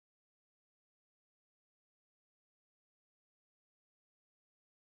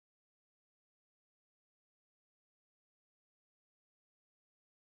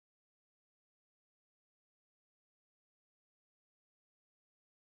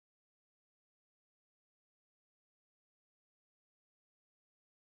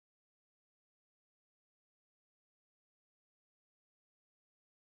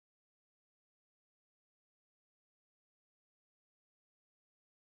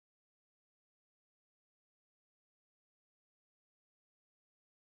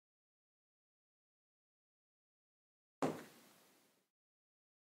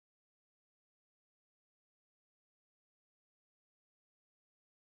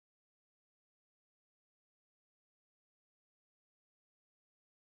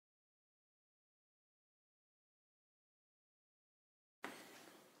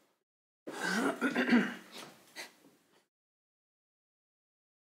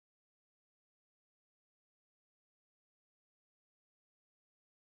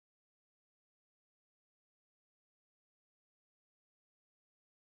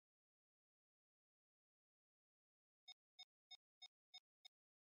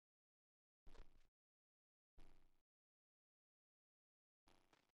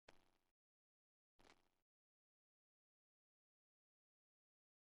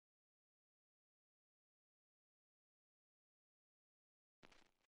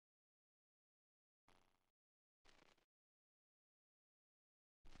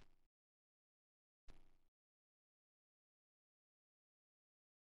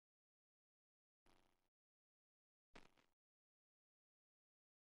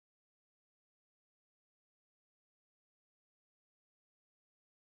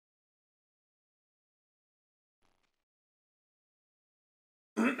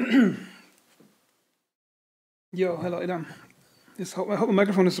Yo, hello, Adam. I hope the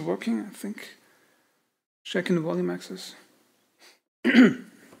microphone is working, I think. Checking the volume access.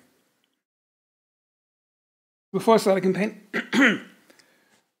 Before I start a campaign,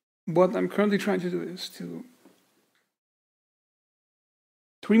 what I'm currently trying to do is to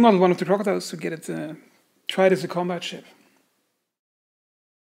remodel one of the crocodiles to get it, try it as a combat ship.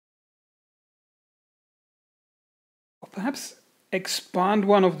 Or perhaps expand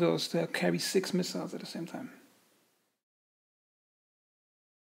one of those to carry 6 missiles at the same time.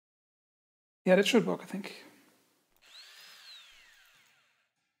 Yeah, that should work, I think.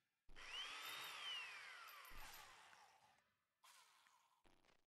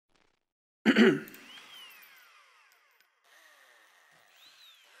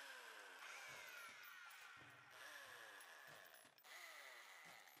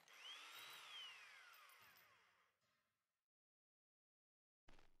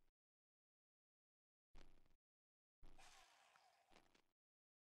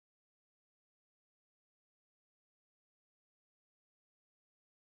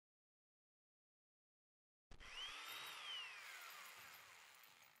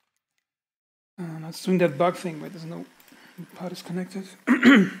 Now it's doing that bug thing where there's no part is connected.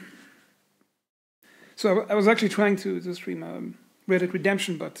 So I was actually trying to stream Red Dead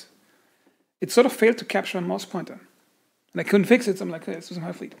Redemption, but it sort of failed to capture a mouse pointer. And I couldn't fix it, so I'm like, hey, let's do some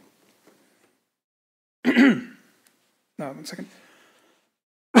Highfleet. No, 1 second.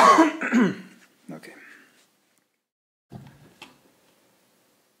 Okay.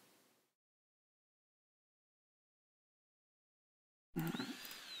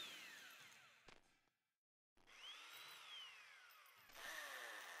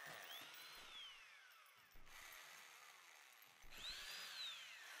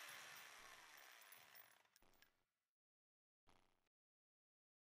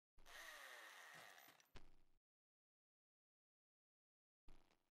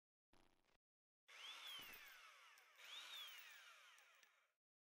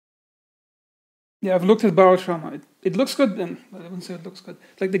 Yeah, I've looked at Borrowed Trauma. It looks good, and I wouldn't say it looks good.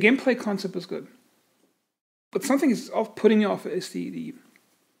 Like the gameplay concept is good, but something is putting me off is the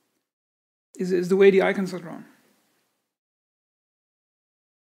way the icons are drawn.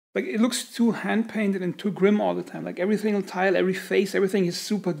 Like it looks too hand painted and too grim all the time. Like every single tile, every face, everything is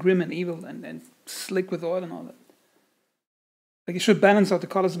super grim and evil and slick with oil and all that. Like it should balance out the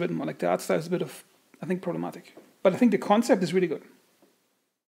colors a bit more. Like the art style is a bit of, I think, problematic. But I think the concept is really good.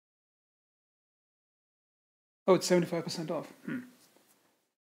 Oh, it's 75% off.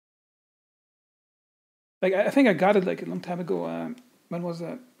 Like I think I got it like a long time ago. When was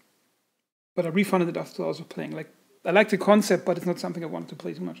that? But I refunded it after I was playing. Like I like the concept, but it's not something I wanted to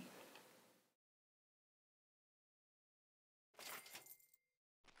play too much.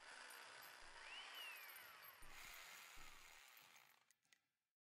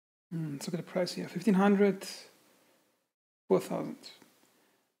 Let's look at the price here. 1,500, 4,000.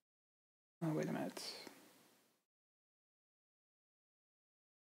 Oh, wait a minute.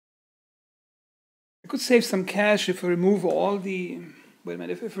 I could save some cash if I remove all the. Wait a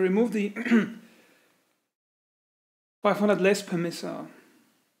minute. If I remove the 500 less per missile.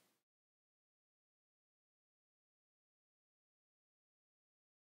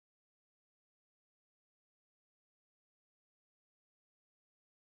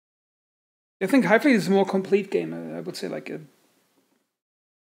 I think Highfleet is a more complete game. I would say like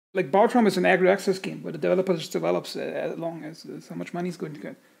Bartram is an agri access game where the developer just develops as long as how much money is going to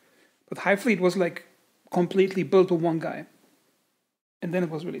get. But Highfleet was like completely built with one guy, and then it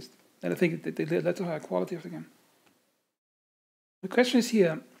was released. And I think they led to higher quality of the game. The question is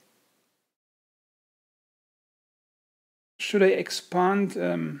here: should I expand?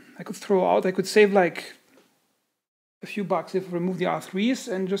 I could throw out, I could save like a few bucks if I remove the R3s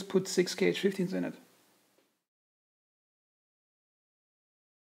and just put 6 KH15s in it.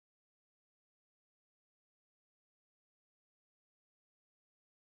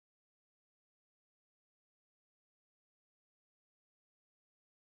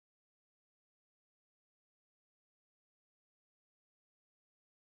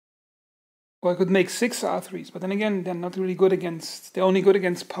 Or I could make 6 R3s, but then again, they're not really good against, they're only good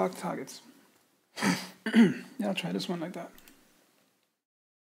against park targets. Yeah, I'll try this one like that.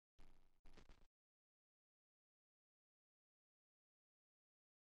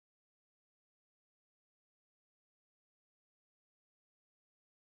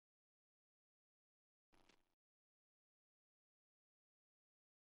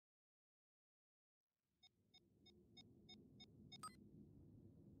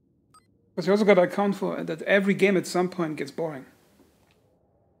 Because you also got to account for that every game at some point gets boring.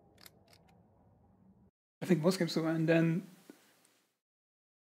 I think most games do, and then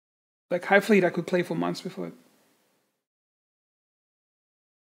like Highfleet I could play for months before it.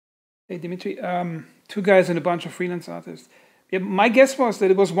 Hey Dimitri, 2 guys and a bunch of freelance artists. Yeah, my guess was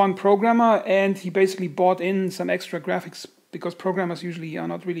that it was one programmer and he basically bought in some extra graphics because programmers usually are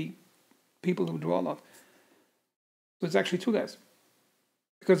not really people who draw a lot. So it's actually 2 guys.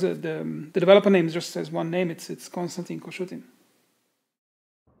 Because the developer name just says one name, it's Konstantin Koshutin.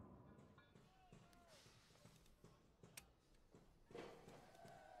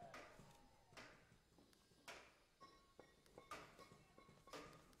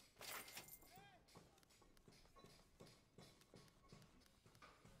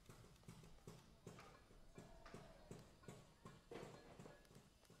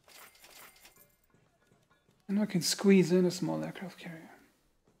 And I can squeeze in a small aircraft carrier.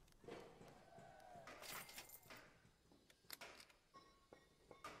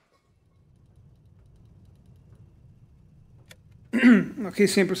 Okay,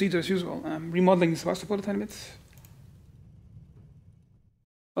 same procedure as usual. Remodeling the Sevastopol a tiny bit.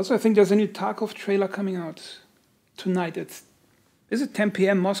 Also, I think there's a new Tarkov trailer coming out tonight. Is it 10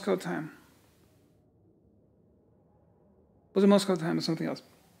 p.m. Moscow time? Was it Moscow time or something else?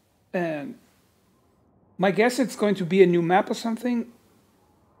 And my guess it's going to be a new map or something,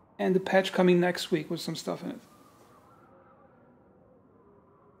 and the patch coming next week with some stuff in it.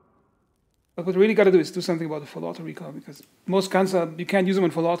 But what we really got to do is do something about the full auto recoil, because most guns you can't use them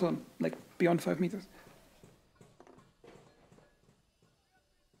in full auto like beyond 5 meters.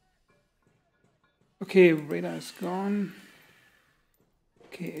 Okay, radar is gone.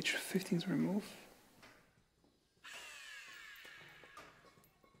 Okay, H15's removed.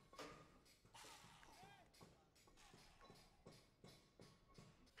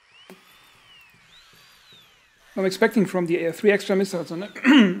 I'm expecting from the 3 extra missiles on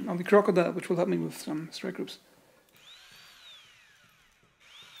on the Crocodile, which will help me with some strike groups.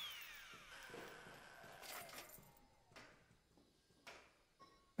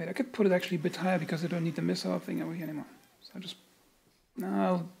 Wait, I could put it actually a bit higher because I don't need the missile thing over here anymore. So I just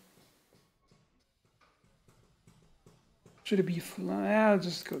now should it be fly? I'll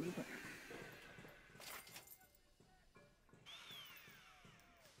just go this way.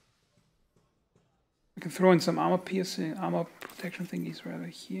 I can throw in some armor piercing, armor protection thingies rather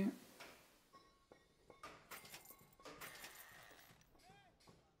here.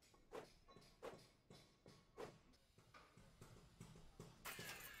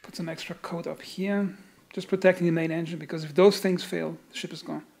 Put some extra coat up here, just protecting the main engine, because if those things fail, the ship is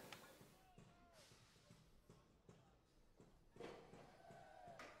gone.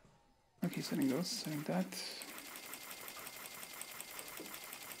 Okay, setting those, setting that.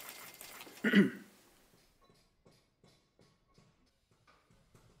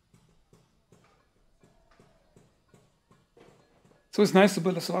 So it's nice to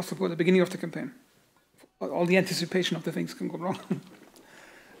build a Sevastopol at the beginning of the campaign. All the anticipation of the things can go wrong.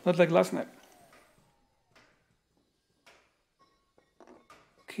 Not like last night.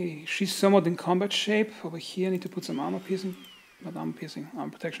 Okay, she's somewhat in combat shape. Over here, I need to put some armor piercing. Not armor piercing,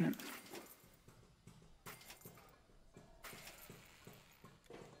 armor protection in.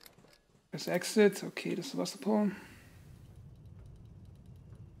 Press exit. Okay, the Sevastopol.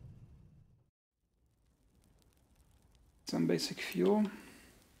 Some basic fuel.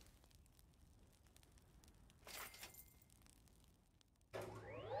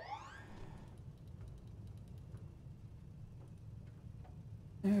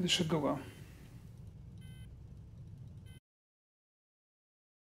 Yeah, this should go well.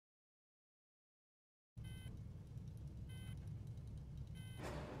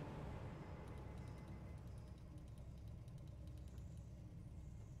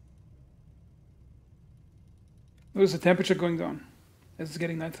 Notice the temperature going down as it's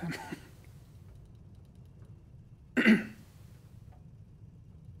getting nighttime. It's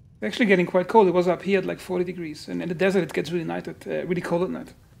actually getting quite cold. It was up here at like 40 degrees, and in the desert it gets really cold at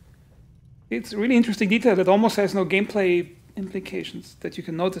night. It's a really interesting detail that almost has no gameplay implications that you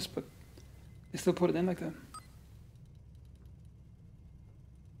can notice, but they still put it in like that.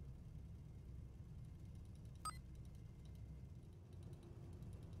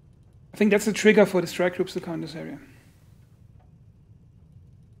 I think that's the trigger for the strike groups to come in this area.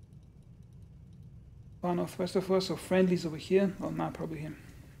 Far northwest of us, so friendlies over here. Well, not probably here.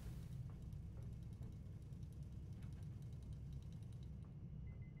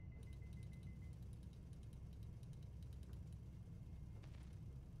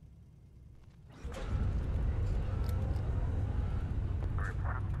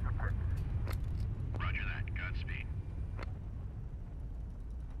 Roger that. Godspeed.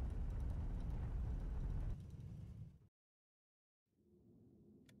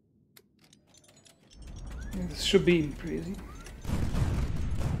 Yeah, this should be pretty easy.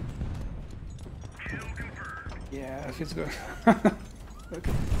 Yeah, it feels good.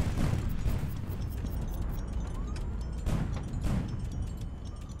 Okay.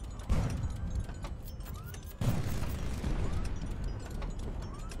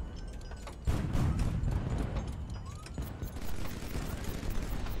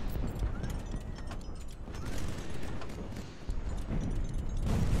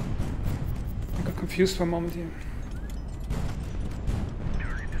 I got confused for a moment here.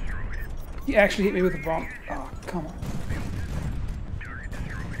 He actually hit me with a bomb. Oh, come on.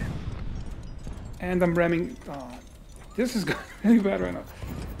 And I'm ramming. Oh, this is really bad right now.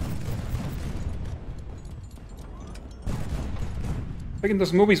 Like in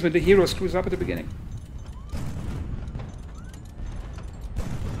those movies when the hero screws up at the beginning.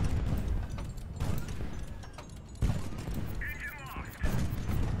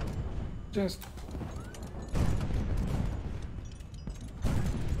 Just.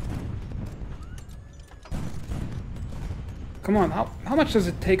 Come on, how much does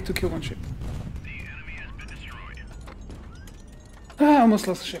it take to kill one ship? The enemy has been destroyed. Ah, I almost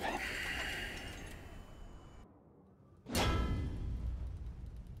lost the ship.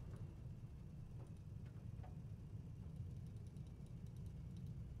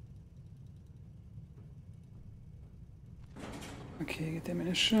 Okay, get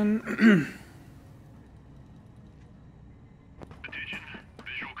ammunition. Attention.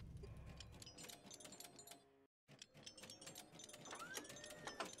 Visual.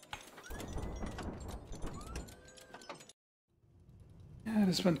 Yeah,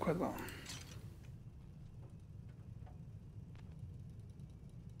 this went quite well.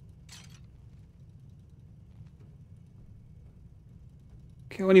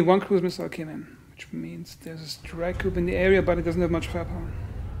 Okay, only one cruise missile came in, which means there's a strike group in the area, but it doesn't have much firepower.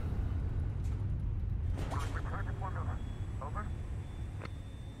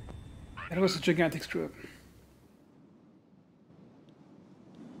 That was a gigantic screw up.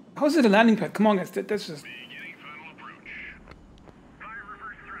 How is it a landing pad? Come on, guys, that's just... Beginning final approach. Fire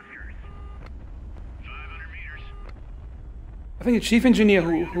reverse thrusters. 500 meters. I think the chief engineer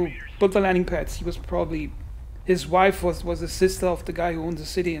who built the landing pads, he was probably... His wife was the sister of the guy who owns the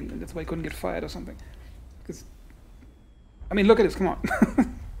city, and that's why he couldn't get fired or something. Because... I mean, look at this, come on.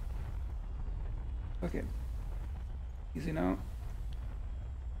 Okay. Easy now.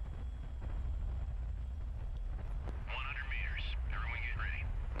 100 meters. Everyone get ready.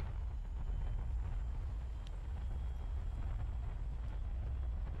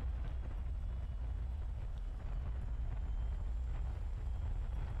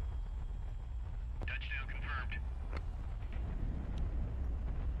 Touchdown confirmed.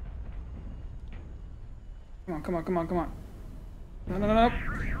 Come on, come on, come on, come on. No, no, no, no.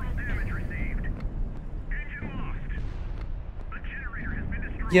 Structural damage received. Engine lost. A generator has been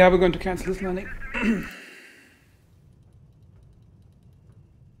destroyed. Yeah, we're going to cancel this landing.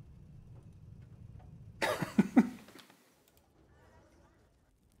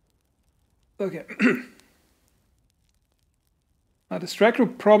 Okay. The strike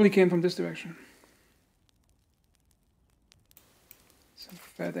group probably came from this direction. Some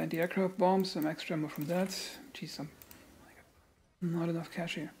fat anti-aircraft bombs, some extra ammo from that. Geez, not enough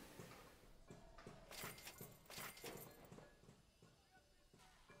cash here.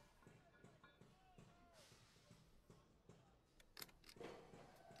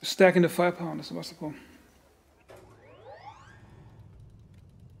 Stacking the firepower on the Sevastopol.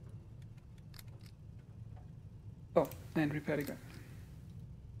 Oh, and repairing that.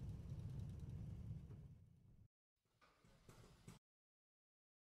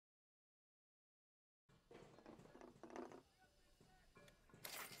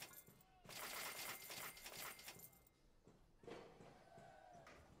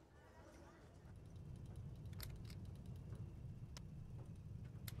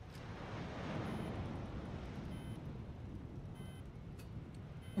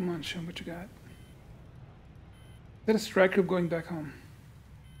 Come on, show me what you got. Is that a strike group going back home?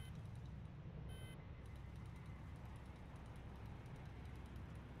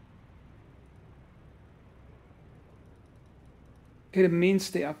 Okay, that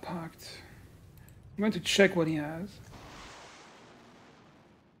means they are parked. I'm going to check what he has.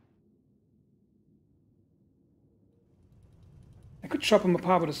 I could chop him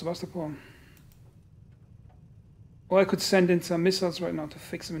apart with a Sevastopol. Or I could send in some missiles right now to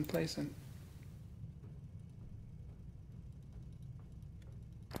fix them in place. And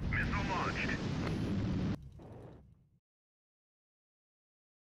Missile launched.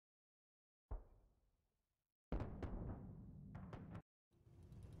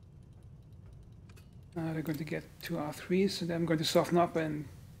 they're going to get 2 R3s, and then I'm going to soften up and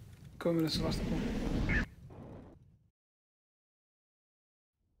go with a Sevastopol.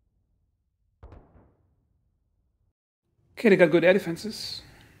 Okay, they got good air defenses.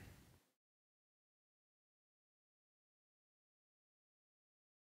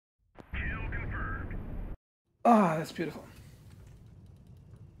 Kill confirmed. Ah, that's beautiful.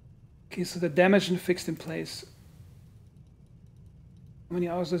 Okay, so the damage and fixed in place. How many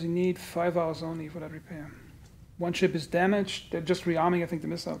hours does he need? 5 hours only for that repair. One ship is damaged. They're just rearming, I think, the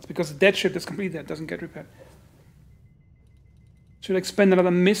missiles. Because the dead ship that's completely dead doesn't get repaired. Should I expend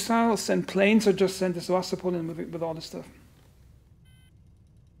another missile, send planes, or just send the Sevastopol in with all this stuff?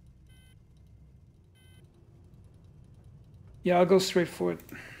 Yeah, I'll go straight for it.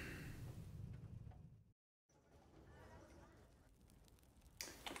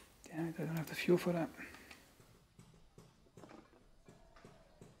 Damn it, I don't have the fuel for that.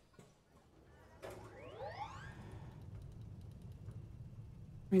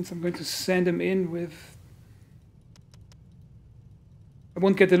 Means I'm going to send him in with... I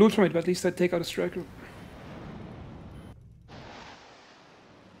won't get the loot from it, but at least I take out a strike group.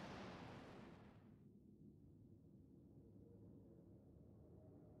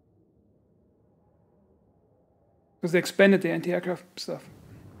 Because they expanded the anti-aircraft stuff.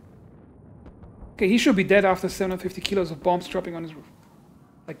 Okay, he should be dead after 750 kilos of bombs dropping on his roof.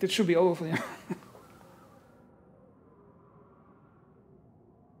 Like, that should be over for him.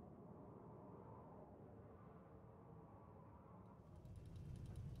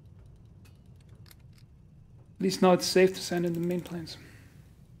 At least now it's safe to send in the main planes.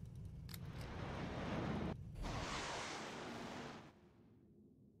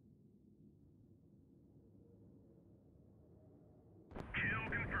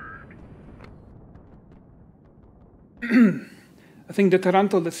 I think the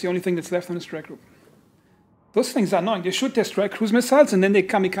Tarantul, that's the only thing that's left on the strike group. Those things are annoying. They shoot their strike cruise missiles and then they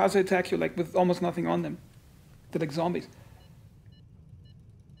kamikaze attack you like with almost nothing on them. They're like zombies.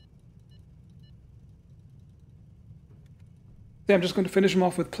 Yeah, I'm just going to finish them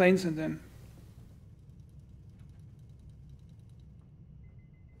off with planes and then...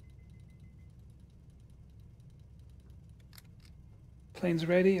 Planes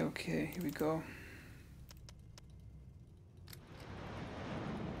ready? Okay, here we go.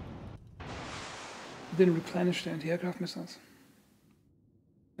 Didn't replenish the anti-aircraft missiles.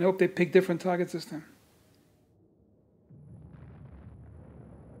 I hope they pick different targets this time.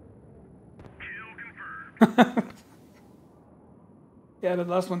 Kill confirmed. Yeah, that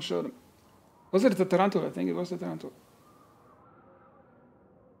last one showed him. Was it the Tarantul? I think it was the Tarantul.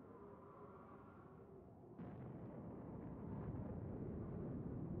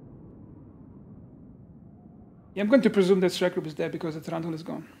 Yeah, I'm going to presume that strike group is dead because the Tarantul is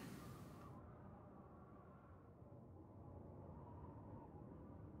gone.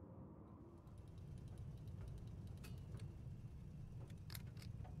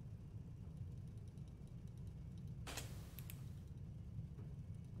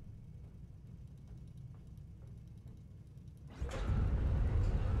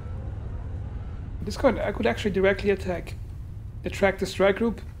 This card, I could actually directly attract the strike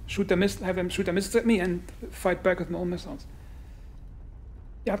group, have them shoot a missile at me, and fight back with my own missiles.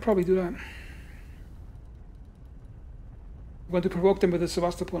 Yeah, I'll probably do that. I'm going to provoke them with a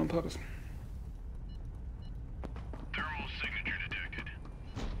Sevastopol on purpose. Thermal signature detected.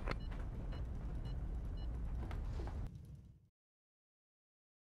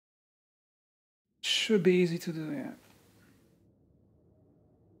 Should be easy to do, yeah.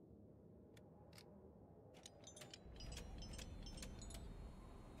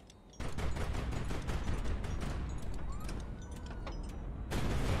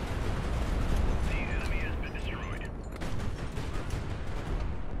 The enemy has been destroyed.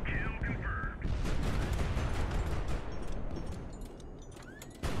 Kill confirmed.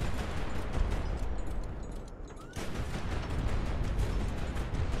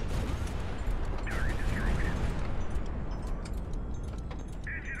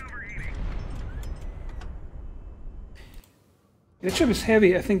 That ship is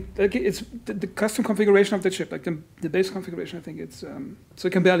heavy. I think like it's the custom configuration of the ship, like the base configuration. I think it's so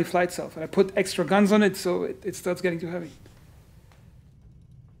it can barely fly itself. And I put extra guns on it, so it starts getting too heavy.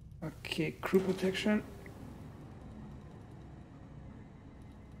 Okay, crew protection.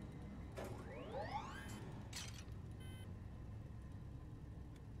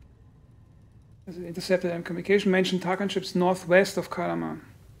 As an intercepted and communication mentioned Tarkan ships northwest of Karama.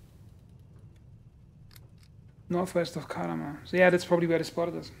 Northwest of Karama. So yeah, that's probably where they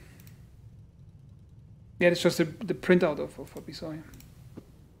spotted us. Yeah, it's just the printout of what we saw here.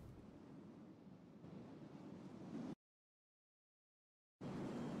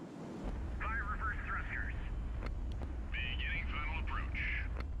 Fire reverse thrusters. Beginning final approach.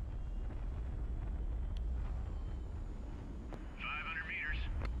 500 meters.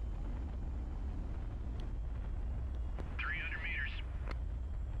 300 meters.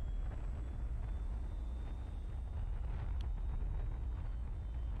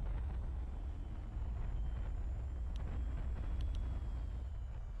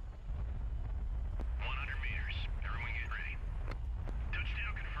 100 meters. Everyone get ready.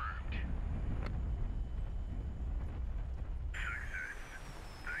 Touchdown confirmed. Success.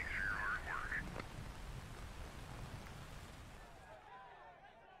 Thanks for your hard work.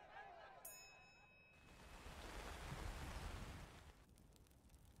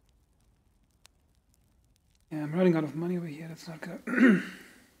 Yeah, I'm running out of money over here. That's not good.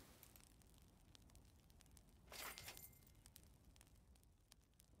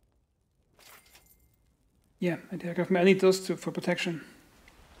 Yeah, I need those for protection.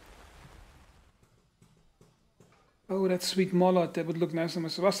 Oh, that sweet Mollard, that would look nice on my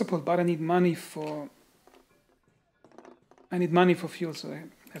Sevastopol, but I need money for fuel, so I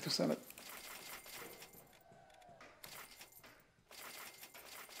have to sell it.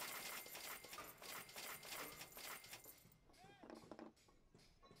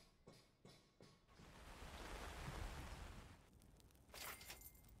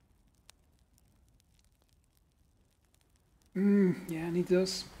 Yeah, I need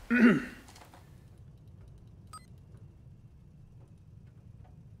those.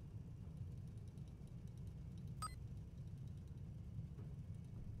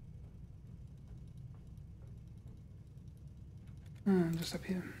 Just up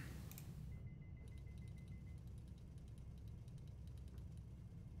here.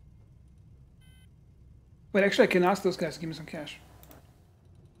 Wait, actually, I can ask those guys to give me some cash.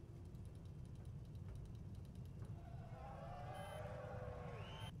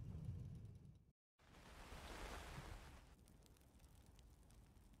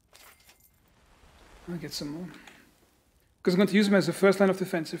 I'll get some more. Because I'm going to use them as the first line of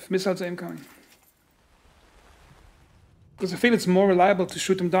defense if missiles are incoming. Because I feel it's more reliable to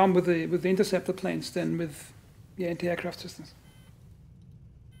shoot them down with the interceptor planes than with anti-aircraft systems.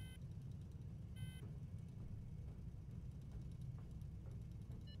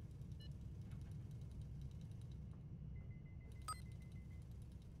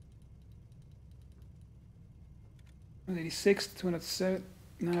 $186, 207.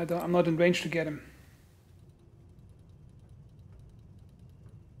 No, I'm not in range to get him.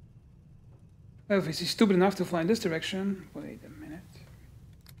 Well, if he's stupid enough to fly in this direction, wait a minute.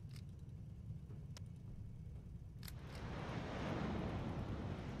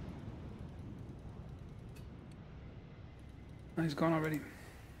 Oh, he's gone already.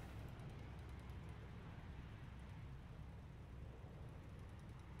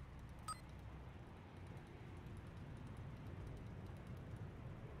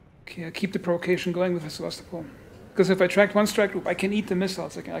 Okay, I keep the provocation going with the Sevastopol. Because if I track one strike group, I can eat the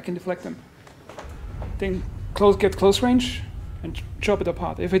missiles, I can deflect them. Then get close range and chop it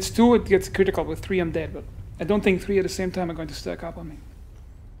apart. If it's 2, it gets critical. With 3, I'm dead. But I don't think 3 at the same time are going to stack up on me.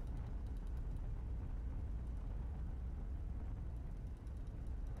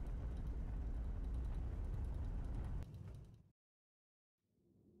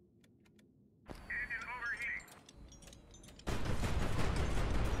 Engine overheating.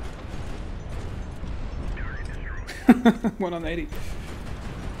 Target destroyed. 1 on 80.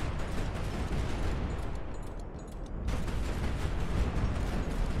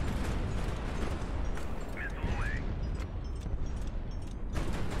 Missile away.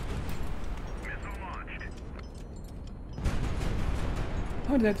 Missile launched.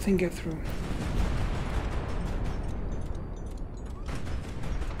 How did that thing get through?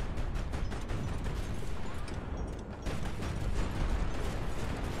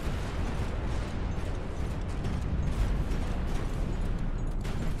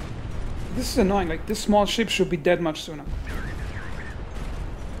 This is annoying, like this small ship should be dead much sooner. Target destroyed.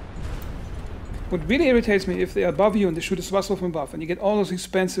 What really irritates me if they're above you and they shoot a swastika from above and you get all those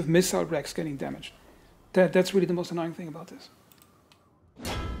expensive missile racks getting damaged. That's really the most annoying thing about this.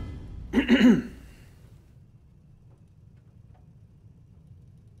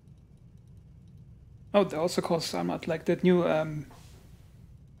 Oh, they're also called Sarmat, like that new.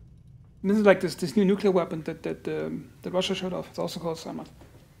 This is like this new nuclear weapon that Russia showed off. It's also called Sarmat.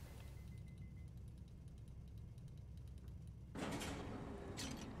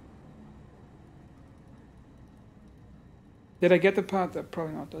 Did I get the part?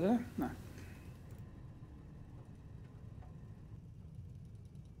 Probably not, did I? No.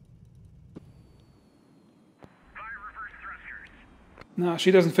 Fire reverse thrusters. No,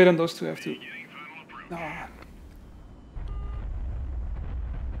 she doesn't fit on those two F2. Getting final approach. No. 500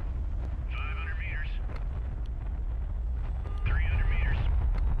 meters. 300 meters.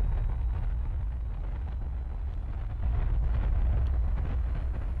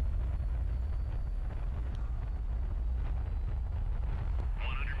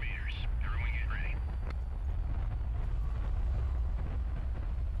 100 meters. Everyone get ready.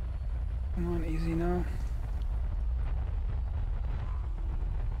 Come on, easy now.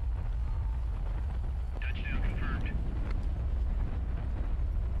 Touchdown confirmed.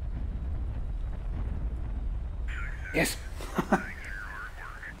 Yes. Thanks for your hard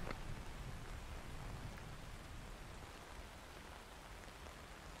work.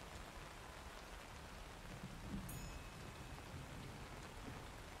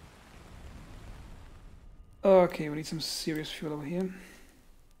 Okay, we need some serious fuel over here.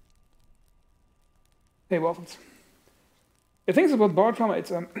 Hey, waffles. The thing is about bar trauma,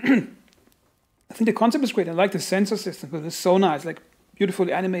 it's I think the concept is great. I like the sensor system with the sonar. It's like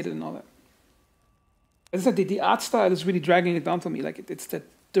beautifully animated and all that. As I said, the art style is really dragging it down for me. Like it's that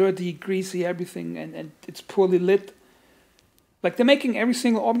dirty, greasy everything, and it's poorly lit. Like they're making every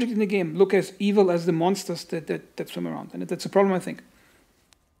single object in the game look as evil as the monsters that swim around, and that's a problem, I think.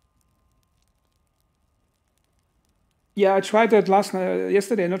 Yeah, I tried that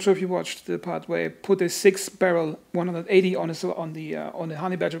yesterday. I'm not sure if you watched the part where I put a 6-barrel 180 on the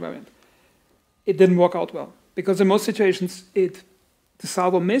Honey Badger variant. It didn't work out well because in most situations the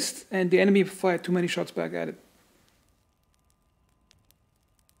salvo missed and the enemy fired too many shots back at it.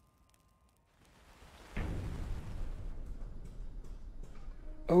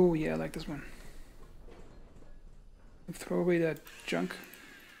 Oh yeah, I like this one. Throw away that junk.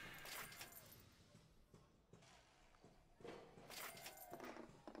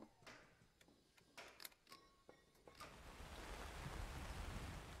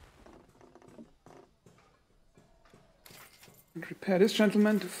 And repair this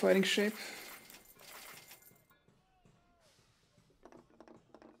gentleman to fighting shape.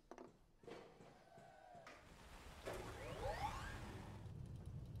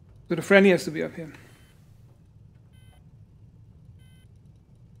 So the friendly has to be up here.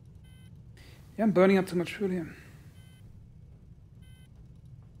 Yeah, I'm burning up too much fuel here.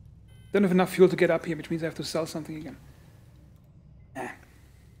 Don't have enough fuel to get up here, which means I have to sell something again.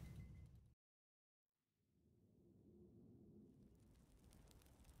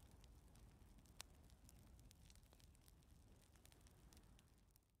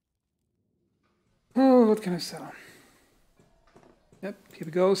 Oh, what can I sell? Yep, here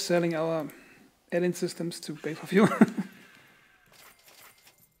we go, selling our alien systems to pay for fuel.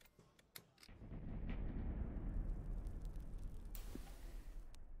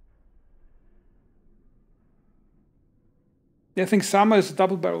 Yeah, I think Sama is a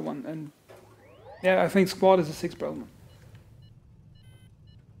double barrel one, and yeah, I think Squad is a 6-barrel one.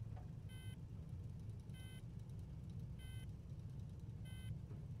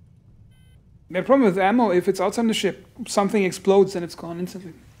 The problem with ammo, if it's outside the ship, something explodes and it's gone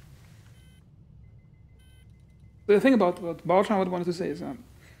instantly. The thing about Bautran, what I wanted to say is,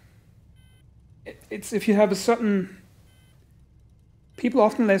 it's if you have a certain... People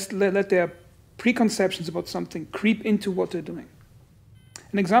often let their preconceptions about something creep into what they're doing.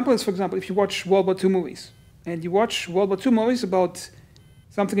 An example is, for example, if you watch World War II movies, and you watch World War II movies about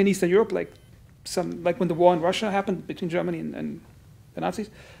something in Eastern Europe, like when the war in Russia happened between Germany and the Nazis.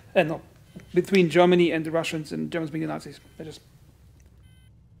 No. Between Germany and the Russians, and Germans being the Nazis.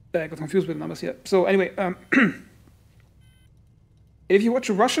 I got confused with the numbers here. So anyway, if you watch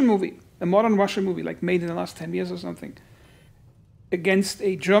a Russian movie, a modern Russian movie, like made in the last 10 years or something, against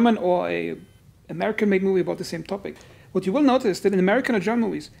a German or a American-made movie about the same topic, what you will notice that in American or German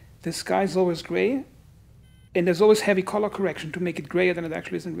movies, the sky is always gray, and there's always heavy color correction to make it grayer than it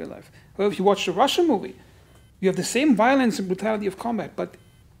actually is in real life. However, if you watch a Russian movie, you have the same violence and brutality of combat, but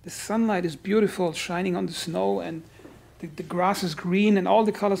the sunlight is beautiful, shining on the snow, and the grass is green, and all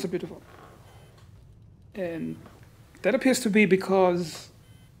the colors are beautiful. And that appears to be because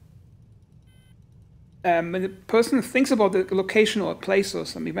when the person thinks about the location or a place or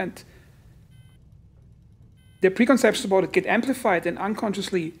some event, their preconceptions about it get amplified, and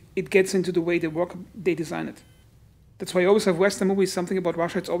unconsciously it gets into the way they design it. That's why you always have Western movies, something about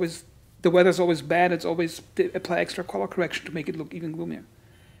Russia, it's always, the weather's always bad, it's always, they apply extra color correction to make it look even gloomier.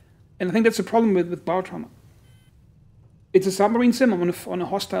 And I think that's the problem with Biotrauma. It's a submarine sim on a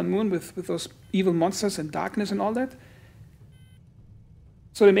hostile moon with those evil monsters and darkness and all that.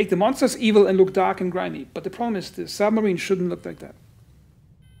 So they make the monsters evil and look dark and grimy. But the problem is the submarine shouldn't look like that.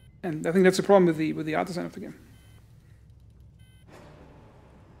 And I think that's the problem with the art design of the game.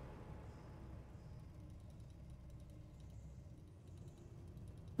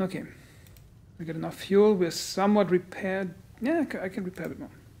 Okay, we got enough fuel. We're somewhat repaired. Yeah, I can repair a bit more.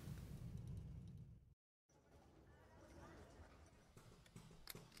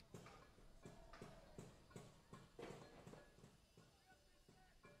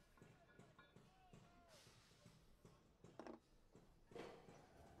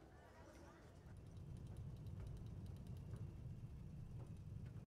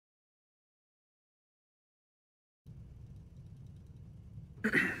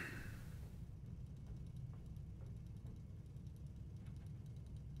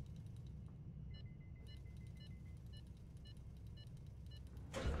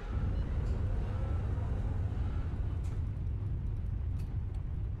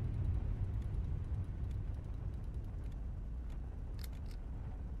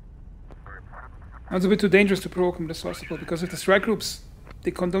 It's a bit too dangerous to program the source support, because if the strike groups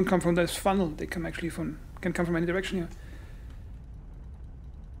don't come from this funnel, they can come from any direction here.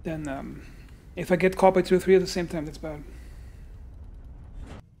 Then if I get caught by 2 or 3 at the same time, that's bad.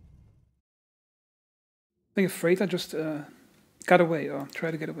 I think a freighter just got away or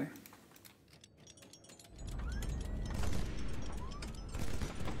tried to get away.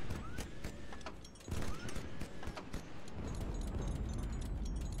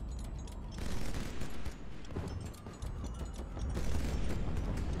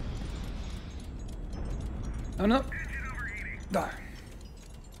 Oh no! Die.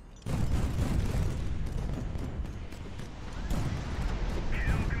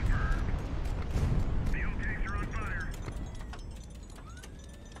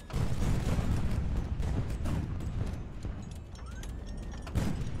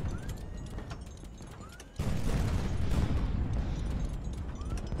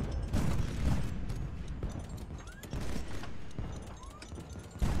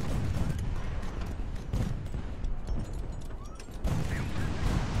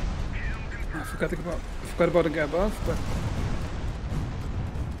 I forgot about the guy above, but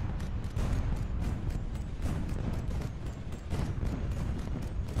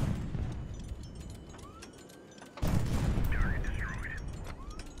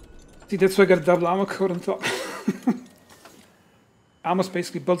see, that's why I got a double armor coat on top. Armor's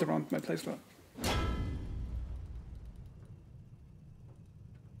basically built around my playstyle.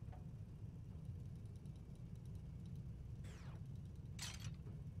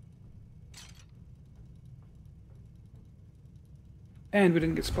 And we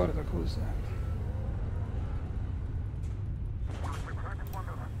didn't get spotted. How cool is that?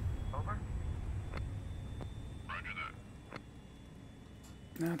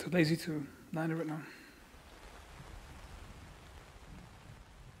 Nah, too lazy to land it right now.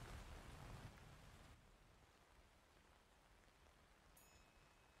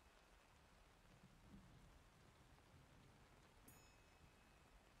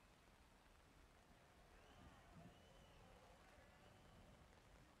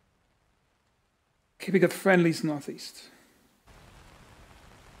 Okay, we got friendlies northeast.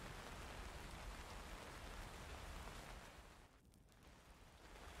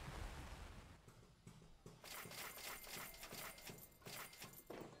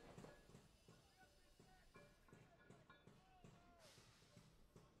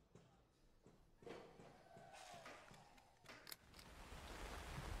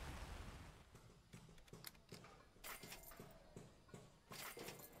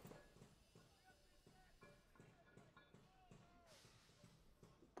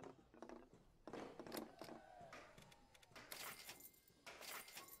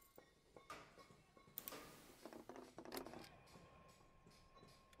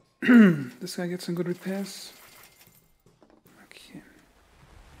 This guy gets some good repairs. Okay.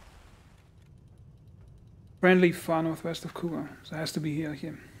 Friendly far northwest of Kuba. So it has to be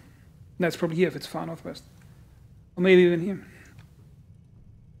here. That's probably here if it's far northwest. Or maybe even here.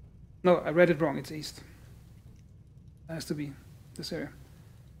 No, I read it wrong. It's east. It has to be this area.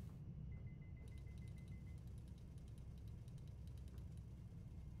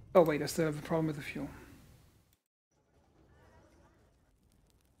 Oh wait, I still have a problem with the fuel.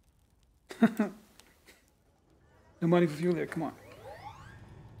 No money for fuel there, come on.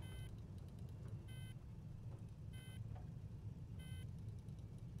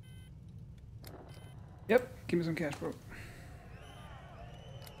 Yep, give me some cash, bro.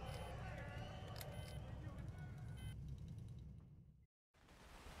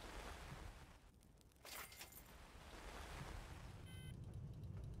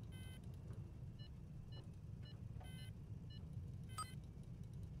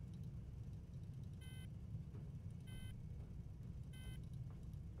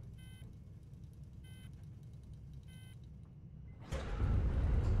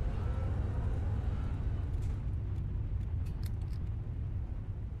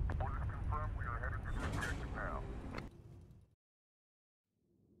 Orders confirmed. We are headed to the objective now.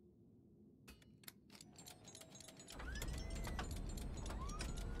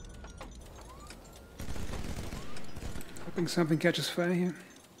 Hoping something catches fire here.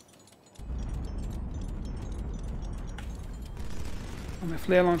 Oh, my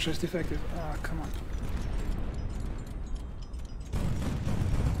flare launcher is defective. Ah, come on.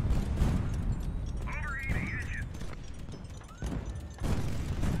 Overheating engine.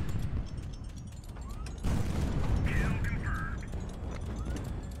 Kill confirmed.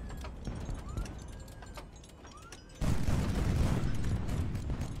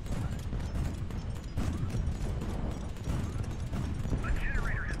 A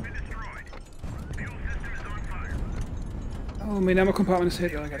generator has been destroyed. Fuel system is on fire. Oh, my ammo compartment is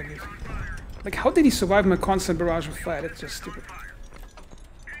hit. Oh, I gotta leave. Like, how did he survive my constant barrage of fire? That's just stupid.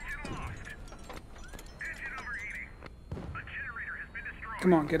 Engine lost. Engine overheating. A generator has been destroyed.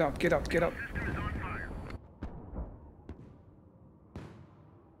 Come on, get out, get out, get out. System is on fire.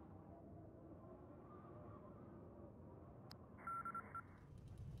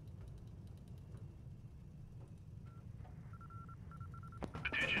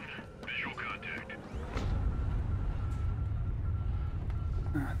 Attention. Visual contact.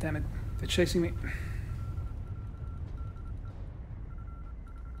 Ah, damn it. They're chasing me.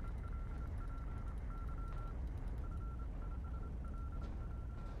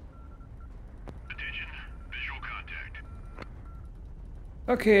 Attention. Visual contact.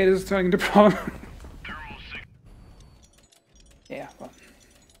 Okay, this is turning into a problem. Thermal sig. Yeah, well.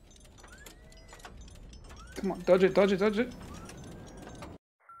 Come on, dodge it, dodge it, dodge it.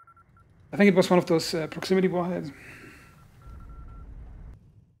 I think it was one of those proximity warheads.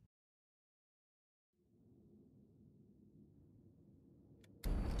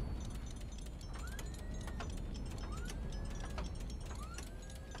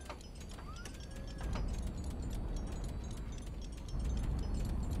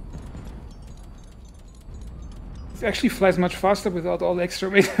 It actually flies much faster without all the extra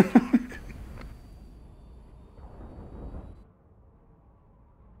weight.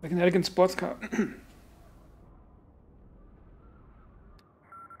 Like an elegant sports car. Attention.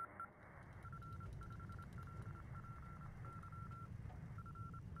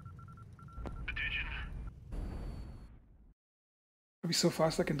 It'll be so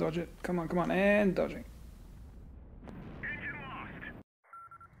fast I can dodge it. Come on, and dodging. Engine lost.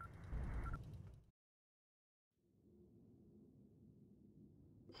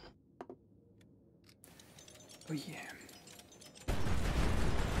 Oh yeah.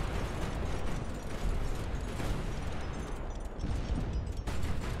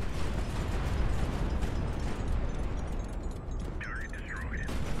 Target destroyed. Target destroyed.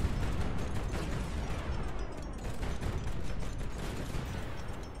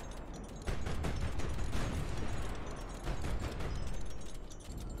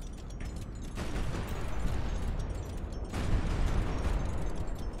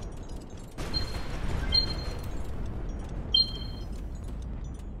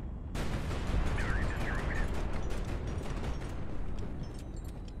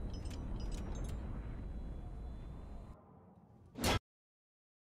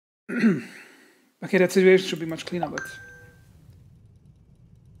 Okay, that situation should be much cleaner, but...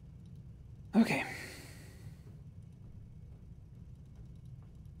 Okay.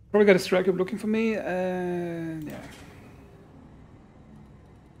 Probably got a striker looking for me, yeah.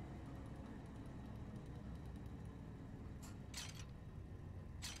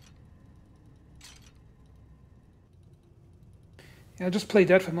 Yeah, I'll just play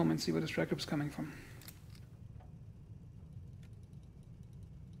that for a moment, see where the striker was coming from.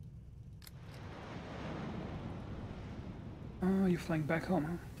 Oh, you're flying back home,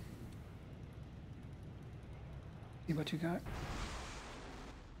 huh? See what you got.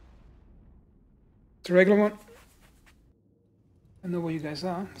 It's a regular one. I know where you guys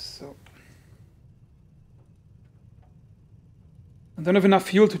are, so... I don't have enough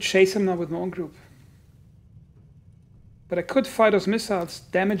fuel to chase him now with my own group. But I could fire those missiles,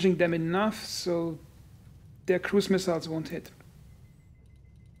 damaging them enough so their cruise missiles won't hit.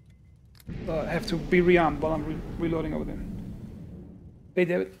 I have to be rearmed while I'm reloading over there. Hey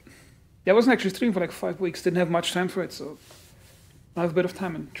David. Yeah, I wasn't actually streaming for like 5 weeks, didn't have much time for it, so I have a bit of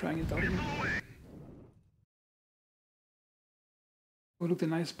time in trying it out again. Oh, look, the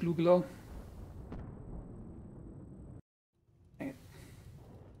nice blue glow. Dang it.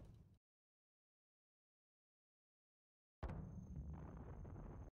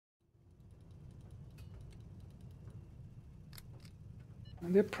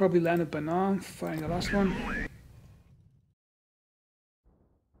 And they're probably landed by now, firing the last one.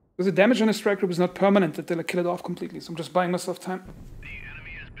 Because the damage on the strike group is not permanent until I kill it off completely, so I'm just buying myself time.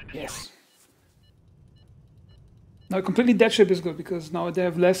 Yes. Now a completely dead ship is good, because now they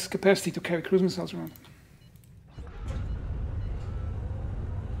have less capacity to carry cruise missiles around.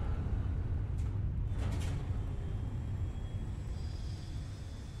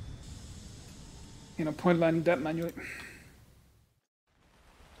 You know, point lining that manually.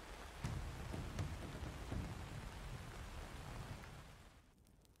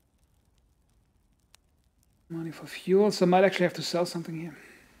 Money for fuel, so I might actually have to sell something here.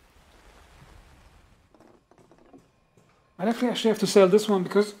 I'd actually have to sell this one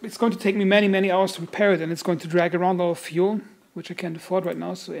because it's going to take me many hours to repair it and it's going to drag around a lot of fuel, which I can't afford right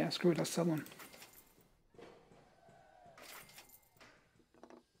now, so yeah, screw it, I'll sell one.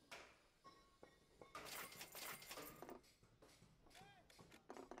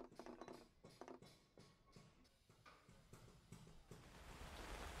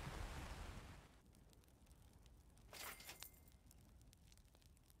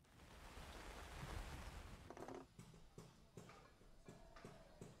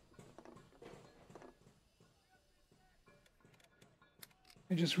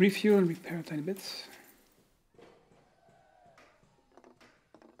 I just refuel and repair a tiny bit.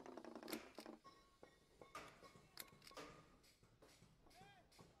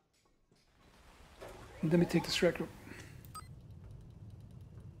 And let me take the strike group.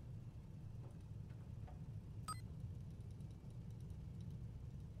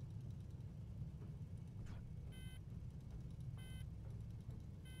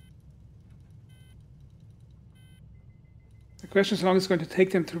 The question is how long it's going to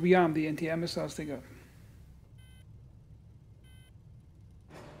take them to rearm the anti-air missiles they got.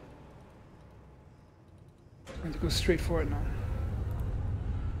 I'm going to go straight for it now.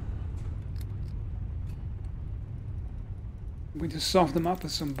 I'm going to soften them up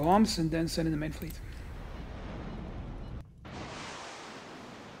with some bombs and then send in the main fleet.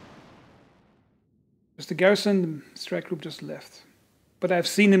 Just the garrison, the strike group just left. But I've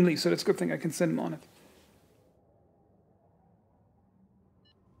seen him leave, so that's a good thing I can send him on it.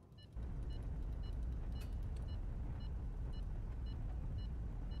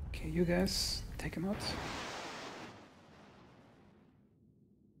 Okay, you guys, take him out.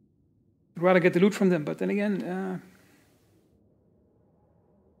 I'd rather get the loot from them, but then again,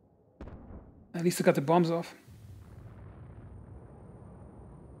 at least I got the bombs off.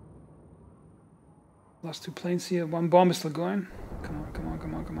 Last 2 planes here. 1 bomb is still going. Come on, come on,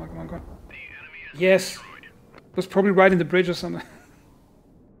 come on, come on, come on, come on. Yes! It was probably right in the bridge or something.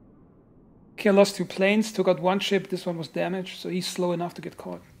 Okay, I lost 2 planes, took out 1 ship, this one was damaged, so he's slow enough to get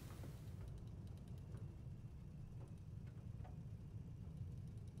caught.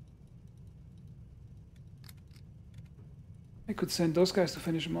 I could send those guys to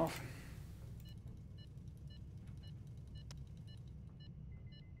finish him off.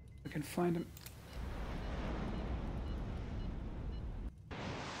 I can find him.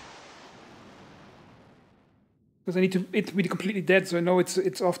 Because I need it to be completely dead, so I know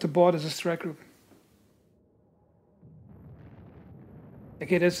it's off the board as a strike group.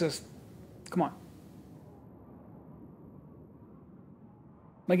 Okay, that's just... Come on.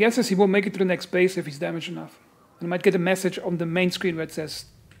 My guess is he won't make it to the next base if he's damaged enough. And I might get a message on the main screen where it says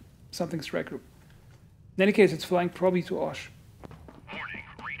something strike group. In any case, it's flying probably to Osh. Warning,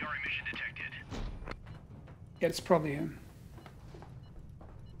 radar emission detected. Yeah, it's probably him.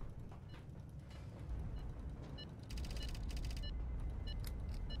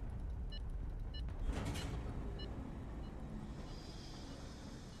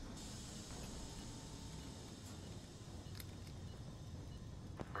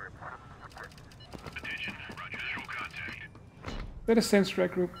 Attention, roger, visual contact. Is that the same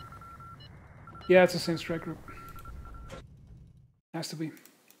strike group? Yeah, it's the same strike group. Has to be.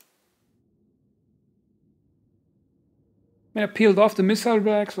 I peeled off the missile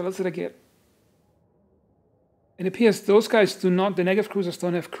racks. What else did I get? It appears those guys do not, the negative cruisers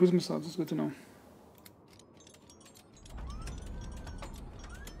don't have cruise missiles. It's good to know.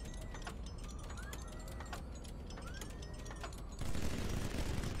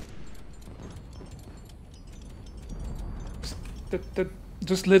 That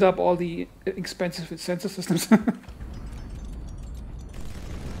just lit up all the expensive sensor systems.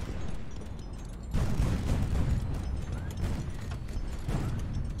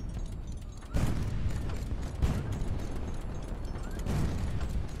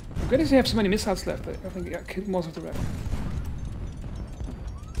 Good as you have so many missiles left. I think I killed most of the rest.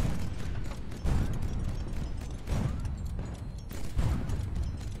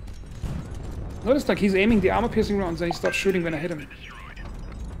 Notice like he's aiming the armor-piercing rounds and he starts shooting when I hit him.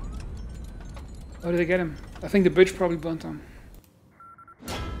 Oh, did I get him? I think the bridge probably burnt down.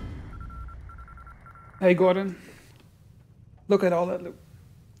 Hey Gordon. Look at all that loot.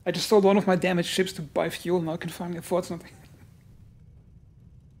 I just sold one of my damaged ships to buy fuel, now I can finally afford something.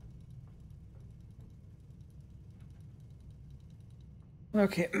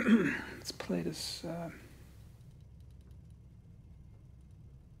 Okay, let's play this.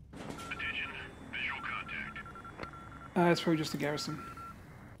 Attention, visual contact. It's probably just a garrison.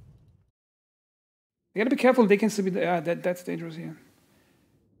 You gotta be careful, they can still be. That's dangerous here.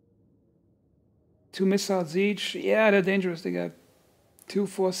 2 missiles each. Yeah, they're dangerous. They got 2,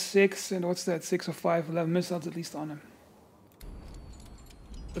 4, 6, and what's that? 6 or 5, 11 missiles at least on them.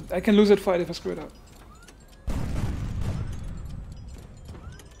 But I can lose that fight if I screw it up.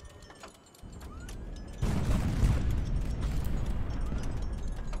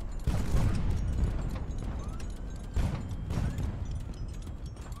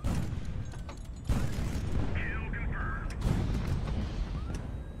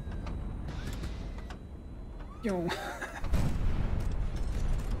 Yo. The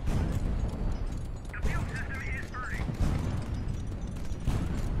fuel system is burning.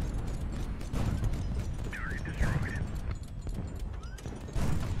 Target destroyed.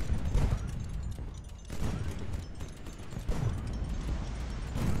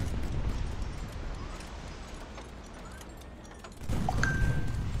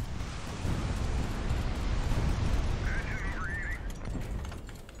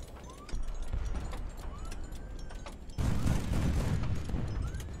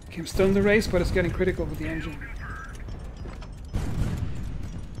 Okay, I'm still in the race, but it's getting critical with the engine.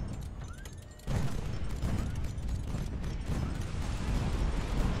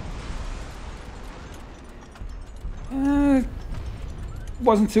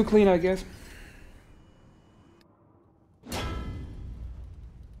 Wasn't too clean, I guess.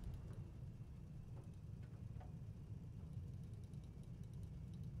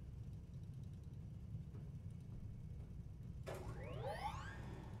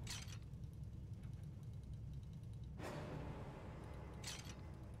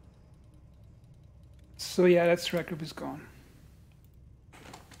 So yeah, that strike group is gone.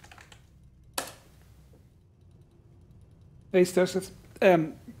 Base does it.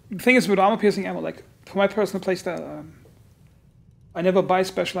 The thing is with armor piercing ammo, like for my personal playstyle, I never buy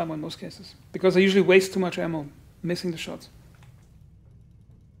special ammo in most cases because I usually waste too much ammo missing the shots.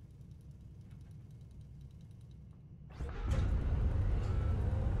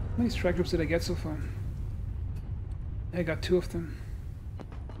 How many strike groups did I get so far? I got 2 of them.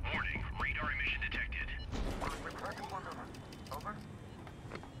 Warning, radar emission detected. Over.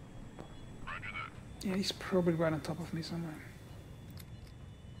 Roger that. Yeah, he's probably right on top of me somewhere.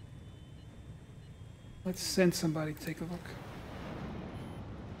 Let's send somebody to take a look.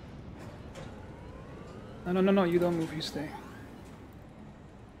 No, you don't move, you stay.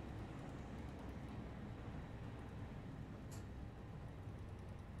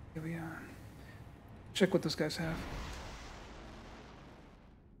 Here we are. Check what those guys have.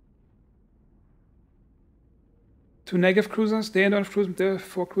 Two negative cruisers, they don't have cruise, they're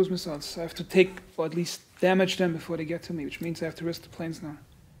 4 cruise missiles. I have to take, or at least damage them before they get to me, which means I have to risk the planes now.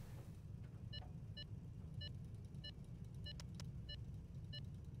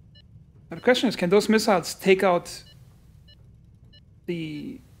 Now the question is, can those missiles take out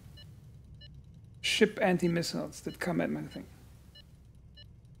the ship anti-missiles that come at my thing?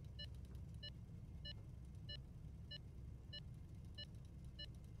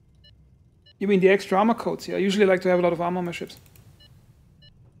 You mean the extra armor coats? Yeah, I usually like to have a lot of armor on my ships.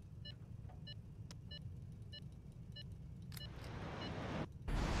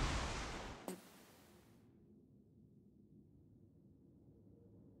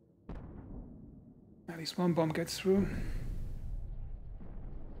 At least one bomb gets through.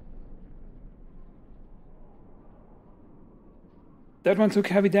 That one took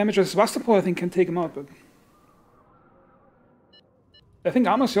heavy damage. Sevastopol, I think, can take him out, but I think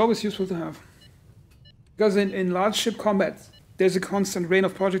armor is always useful to have. Because in large ship combat, there's a constant rain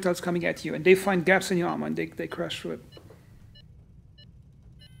of projectiles coming at you, and they find gaps in your armor, and they crash through it.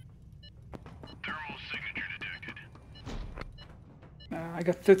 Thermal signature detected. I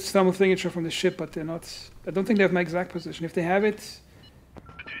got that thermal signature from the ship, but they're not... I don't think they have my exact position. If they have it...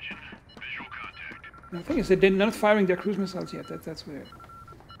 Attention. Visual contact. The thing is, they're not firing their cruise missiles yet. That's weird.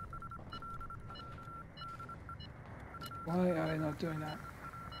 Why are they not doing that?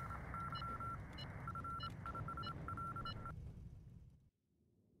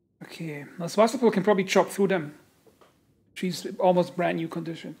 Okay, now Sevastopol can probably chop through them. She's almost brand new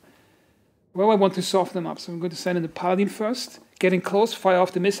condition. Well, I want to soften them up, so I'm going to send in the Paladin first. Get in close, fire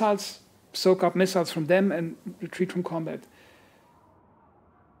off the missiles, soak up missiles from them, and retreat from combat.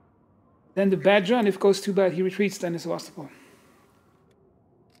 Then the Badger, and if it goes too bad, he retreats, then the Sevastopol.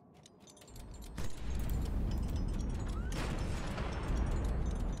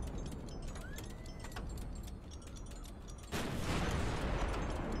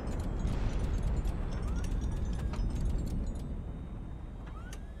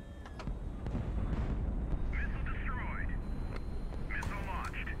 Missile destroyed. Missile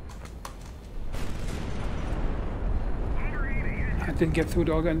launched. Overheating. I didn't get through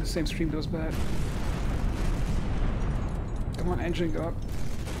the Auger in the same stream, that was bad. Come on, engine, go up.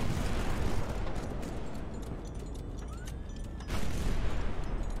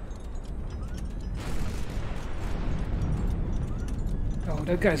 Oh,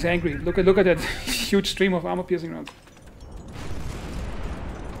 that guy's angry. Look at that huge stream of armor-piercing rounds.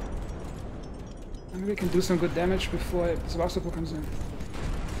 Maybe we can do some good damage before Sevastopol comes in.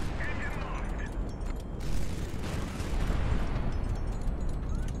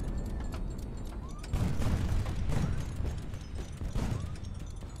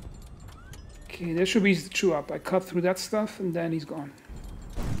 Okay, there should be the chew up. I cut through that stuff and then he's gone.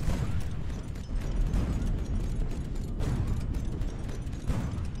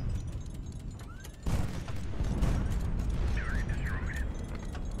 Target destroyed.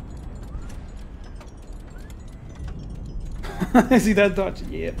 See that dodge?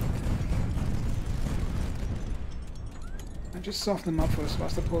 Yeah. I just soften them up for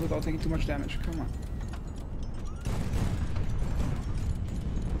Sevastopol without taking too much damage. Come on.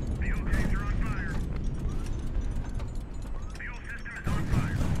 Fuel tanks are on fire. Fuel system is on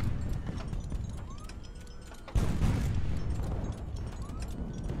fire.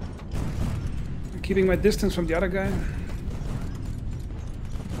 I'm keeping my distance from the other guy.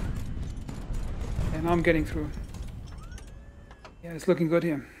 And now I'm getting through. Yeah, it's looking good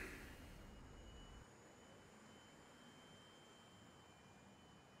here.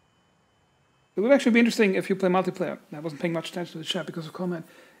 It would actually be interesting if you play multiplayer. I wasn't paying much attention to the chat because of comment.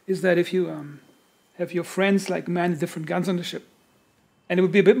 Is that if you have your friends like man different guns on the ship, and it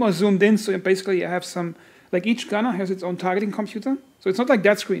would be a bit more zoomed in. So basically, you have some like each gunner has its own targeting computer. So it's not like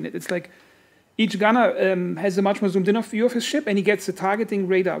that screen. It's like each gunner has a much more zoomed in view of his ship, and he gets a targeting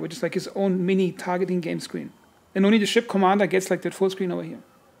radar, which is like his own mini targeting game screen. And only the ship commander gets like that full screen over here.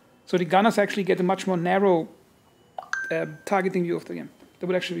 So the gunners actually get a much more narrow targeting view of the game. That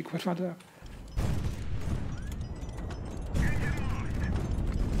would actually be quite fun to have.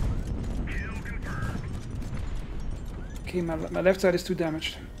 Kill confirmed. Okay, my left side is too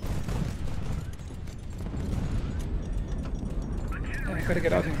damaged. Yeah, I gotta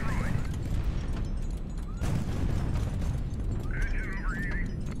get out here. Engine overheating.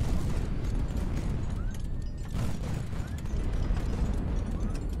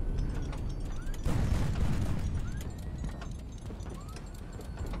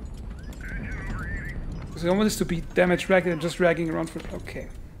 Engine overheating. Because I don't want this to be damaged ragged and just dragging around for... Okay. Here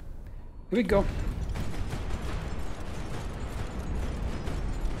we go.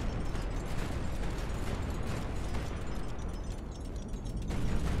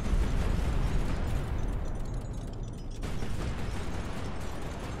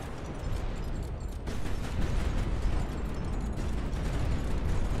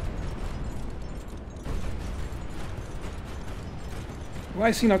 Why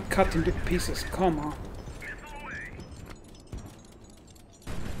is he not cut into pieces? Come on. Missile away.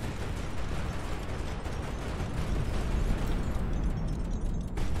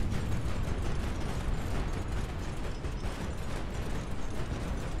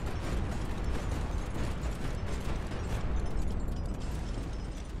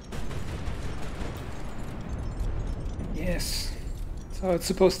 Yes. That's how it's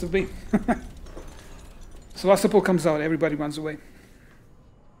supposed to be. Sevastopol comes out, everybody runs away.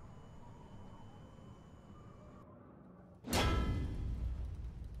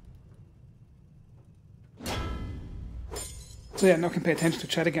 So yeah, I'm not going to pay attention to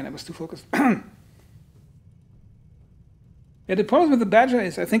chat again. I was too focused. Yeah, the problem with the Badger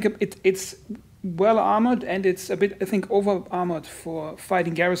is I think it's well armored and it's a bit, I think, over armored for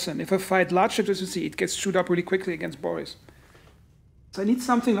fighting garrison. If I fight large ships, as you see, it gets chewed up really quickly against Boris. So I need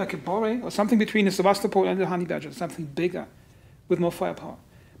something like a Bore or something between the Sevastopol and the Honey Badger, something bigger with more firepower.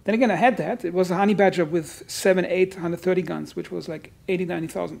 Then again, I had that. It was a Honey Badger with 7, 8, 130 guns, which was like 80,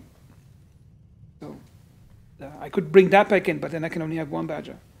 90,000. So I could bring that back in, but then I can only have one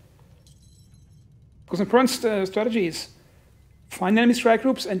Badger. Because my current strategy is find enemy strike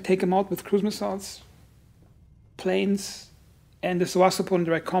groups and take them out with cruise missiles, planes, and the Sevastopol in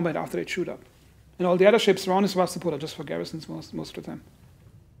direct combat after they shoot up. And all the other ships around the Sevastopol are just for garrisons most of the time.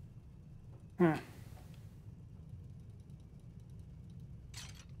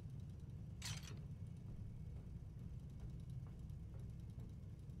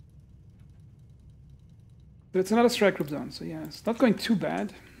 But it's another strike group down, so yeah, it's not going too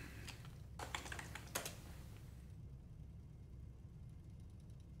bad.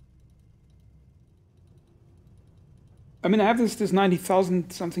 I mean, I have this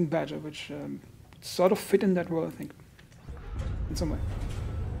 90,000 something Badger, which sort of fit in that role, I think, in some way.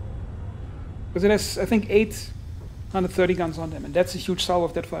 Because it has, I think, 830 guns on them, and that's a huge salvo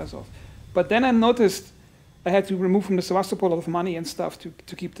if that fires off. But then I noticed I had to remove from the Sevastopol a lot of money and stuff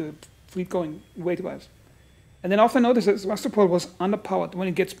to keep the fleet going weight-wise. And then after I noticed that Sevastopol was underpowered when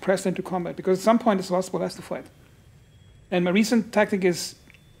it gets pressed into combat, because at some point the Sevastopol has to fight. And my recent tactic is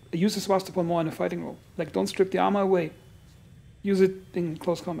use the Sevastopol more in a fighting role. Like, don't strip the armor away. Use it in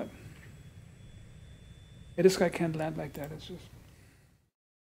close combat. Yeah, this guy can't land like that. It's just...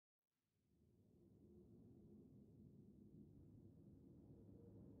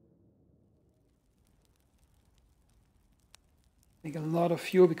 Make a lot of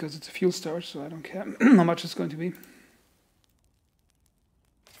fuel because it's a fuel storage, so I don't care how much it's going to be.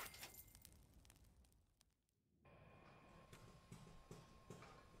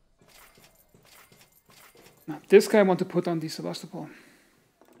 Now, this guy I want to put on the Sevastopol.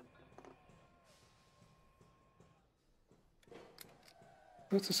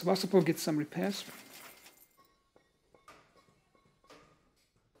 First, the Sevastopol gets some repairs.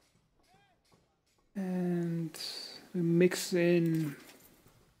 And we mix in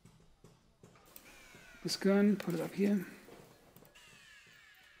this gun, put it up here.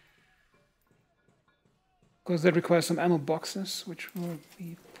 Because that requires some ammo boxes, which will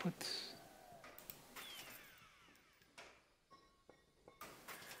be put...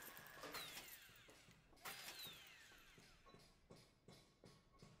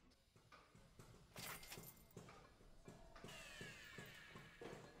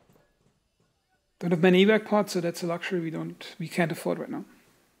 Don't have many evac pods, so that's a luxury we can't afford right now.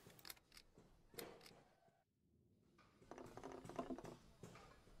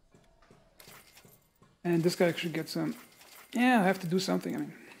 And this guy actually gets some. Yeah, I have to do something. I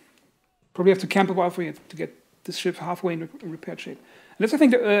mean, probably have to camp a while for you to get this ship halfway in repaired shape. And that's, I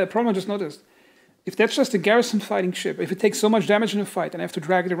think, the problem I just noticed. If that's just a garrison fighting ship, if it takes so much damage in a fight and I have to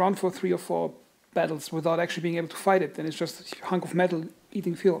drag it around for 3 or 4 battles without actually being able to fight it, then it's just a hunk of metal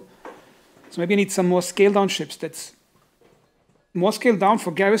eating fuel. So maybe I need some more scaled down ships that's more scaled down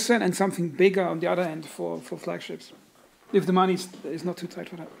for garrison and something bigger on the other end for flagships. If the money is not too tight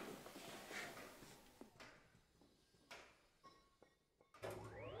for that.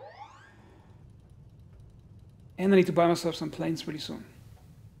 And I need to buy myself some planes pretty soon.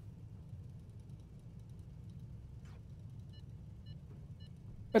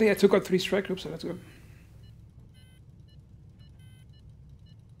 But yeah, I took out 3 strike groups, so that's good.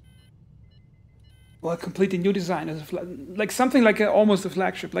 Well, a completely new design, as like something like almost a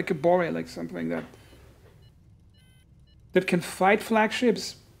flagship, like a Bore, like something that can fight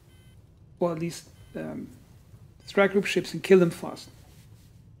flagships, or at least strike group ships and kill them fast.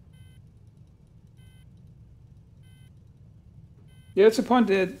 Yeah, that's the point.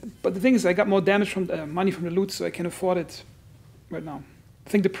 But the thing is, I got more damage from money from the loot, so I can afford it right now. I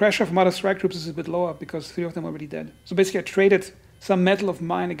think the pressure from other strike groups is a bit lower because 3 of them are already dead. So basically, I traded some metal of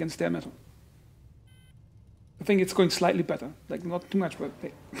mine against their metal. I think it's going slightly better, like not too much, but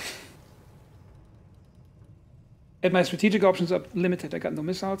hey. And my strategic options are limited. I got no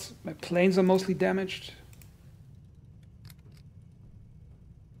missiles. My planes are mostly damaged.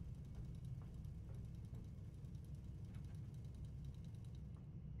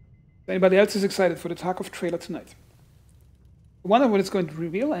 If anybody else is excited for the Tarkov trailer tonight? I wonder what it's going to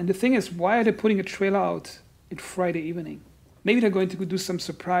reveal. And the thing is, why are they putting a trailer out in Friday evening? Maybe they're going to do some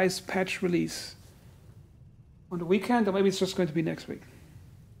surprise patch release on the weekend, or maybe it's just going to be next week.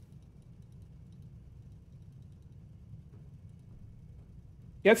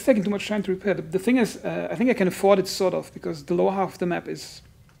 Yeah, it's taking too much time to repair. The thing is, I think I can afford it sort of, because the lower half of the map is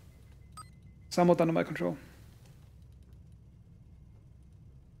somewhat under my control.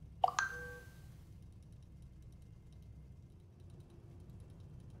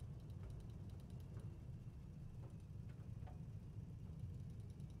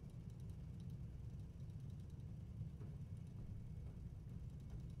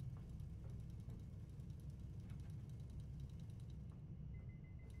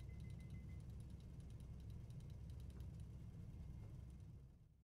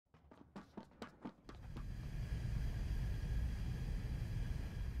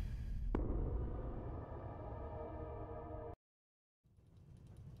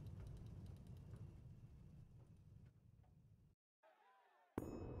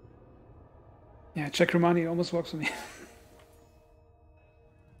 Yeah, Czech Romani almost works for me.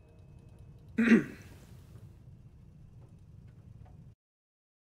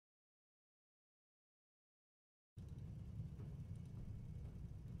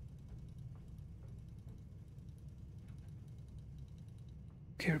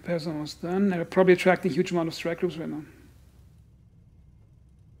 Okay, repair's almost done. They're probably attracting a huge amount of strike groups right now.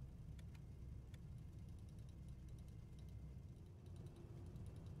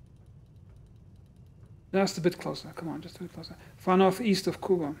 Just a bit closer. Come on, just a bit closer. Far northeast of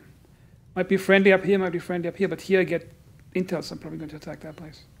Kuba. Might be friendly up here, might be friendly up here, but here I get intel, so I'm probably going to attack that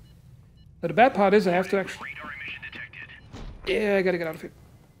place. But the bad part is I have to actually... Radar emission detected. Yeah, I gotta get out of here.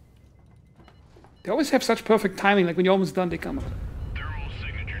 They always have such perfect timing, like when you're almost done, they come up. Thermal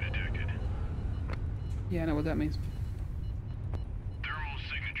signature detected. Yeah, I know what that means. Thermal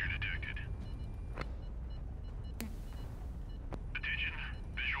signature detected. Attention,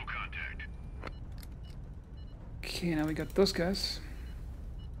 visual contact. Okay, now we got those guys.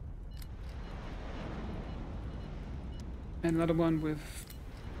 And another one with...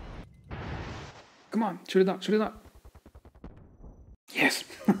 Come on, shoot it out, shoot it out. Yes!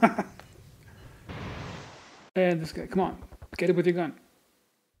 And this guy, come on, get it with your gun.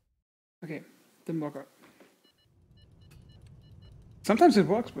 Okay, didn't work out. Sometimes it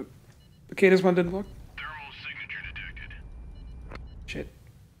works, but... Okay, this one didn't work. Thermal signature detected. Shit.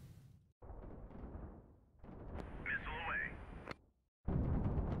 Missile away.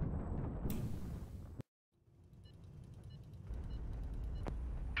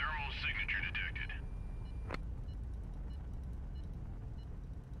 Thermal signature detected.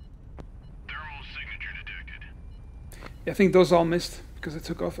 Thermal signature detected. Yeah, I think those all missed, because I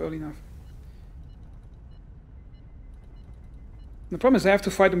took off early enough. The problem is I have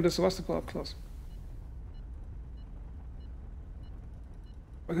to fight them with the Sevastopol up close.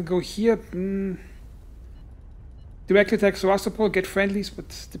 I could go here, directly attack Sevastopol, get friendlies,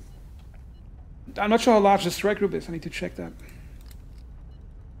 but I'm not sure how large the strike group is. I need to check that.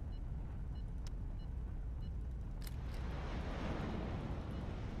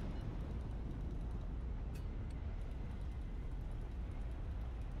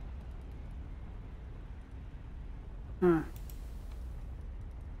 Huh.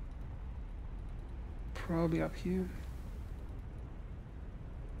 Probably up here.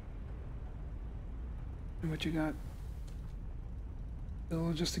 And what you got?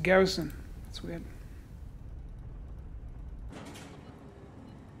 Oh, just a garrison. That's weird.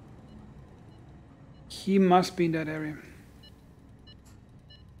 He must be in that area.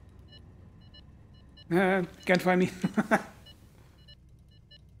 Can't find me.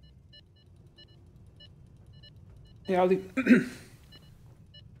 Yeah, I'll leave.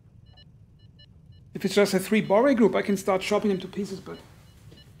 If it's just a 3 Bore group, I can start chopping them to pieces, but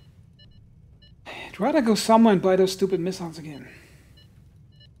I'd rather go somewhere and buy those stupid missiles again.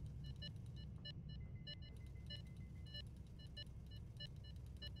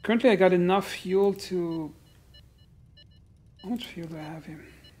 Currently I got enough fuel to... How much fuel do I have here?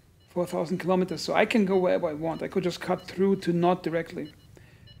 4,000 kilometers, so I can go wherever I want. I could just cut through to not directly.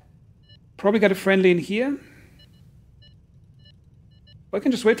 Probably got a friendly in here. Or I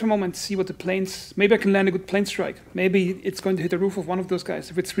can just wait for a moment and see what the planes... Maybe I can land a good plane strike. Maybe it's going to hit the roof of one of those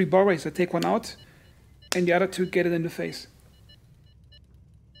guys. If it's 3 Bores, I take one out, and the other 2 get it in the face.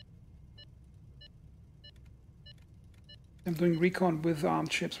 I'm doing recon with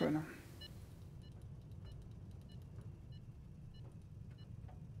armed ships right now.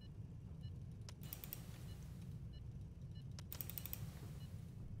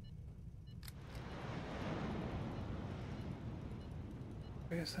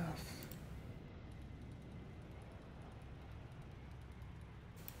 Where's that?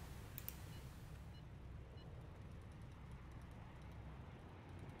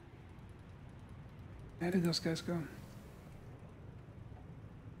 Where did those guys go?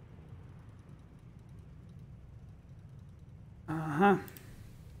 Uh-huh.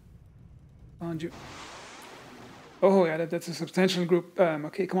 Found you. Oh, yeah, that's a substantial group.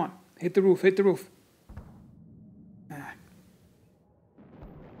 Okay, come on. Hit the roof, hit the roof. Ah.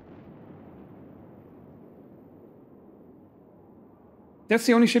 That's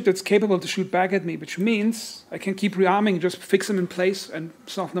the only ship that's capable to shoot back at me, which means I can keep rearming, just fix them in place and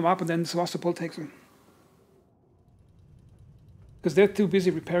soften them up, and then Sevastopol takes them. Because they're too busy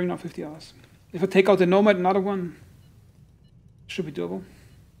repairing now 50 hours. If I take out the Nomad, another one should be doable.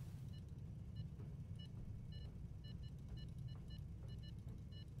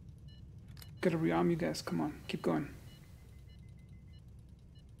 Gotta rearm you guys, come on, keep going.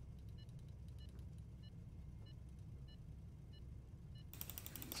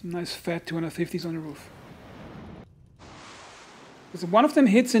 Some nice fat 250s on the roof. Because if one of them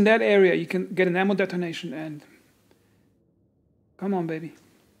hits in that area, you can get an ammo detonation and... Come on, baby.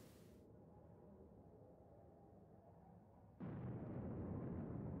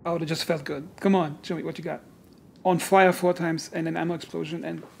 Oh, that just felt good. Come on, show me what you got. On fire 4 times and an ammo explosion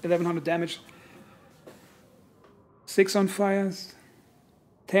and 1100 damage. 6 on fires.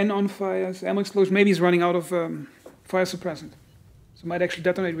 10 on fires. Ammo explosion. Maybe he's running out of fire suppressant. So it might actually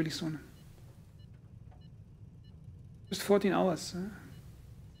detonate really soon. Just 14 hours. Huh?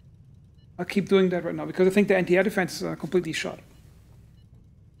 I'll keep doing that right now because I think the anti-air defenses are completely shot.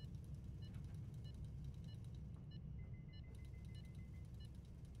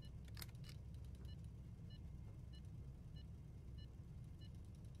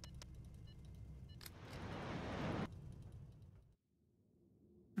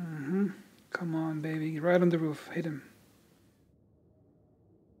 Come on, baby. Right on the roof. Hit him.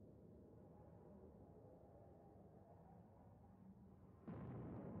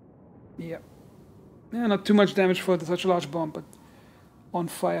 Yep. Yeah, not too much damage for such a large bomb, but on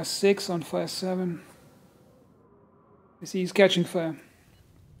fire 6, on fire 7. You see, he's catching fire.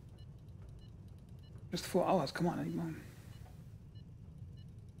 Just 4 hours. Come on, anymore.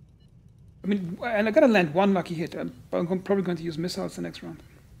 I mean, and I gotta land one lucky hit. I'm probably going to use missiles the next round.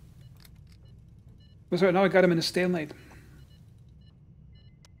 But right now I got him in a stalemate.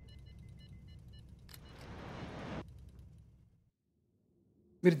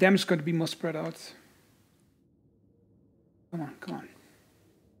 But the damage is going to be more spread out. Come on, come on.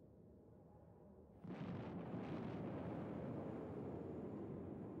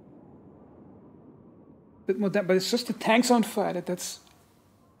 Bit more damage, but it's just the tanks on fire that's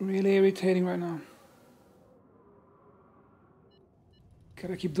really irritating right now.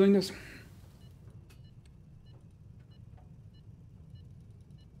 Gotta keep doing this.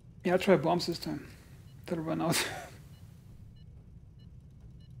 Yeah, I'll try bombs this time. That'll run out.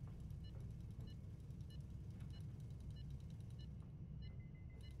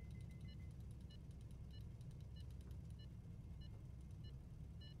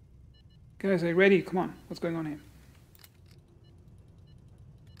 Guys, are you ready? Come on. What's going on here?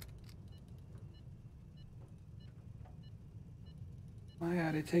 Why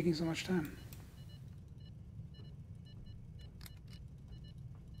are they taking so much time?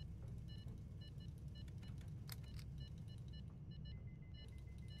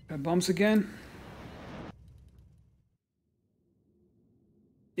 Got bombs again.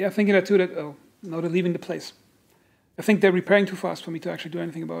 Yeah, thinking that too. That oh, no, they're leaving the place. I think they're repairing too fast for me to actually do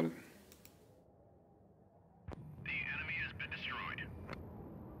anything about it. The enemy has been destroyed.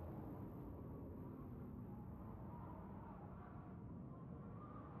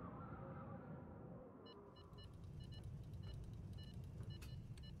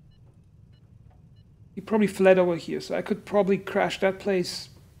 He probably fled over here, so I could probably crash that place.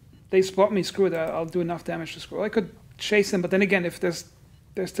 They spot me, screw it, I'll do enough damage to screw. I could chase them, but then again, if there's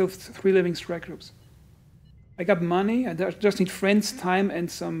still 3 living strike groups. I got money, I just need friends, time, and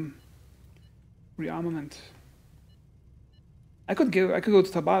some rearmament. I could go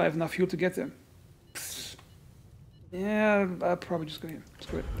to Tabal, I have enough fuel to get there. Psst. Yeah, I'll probably just go here.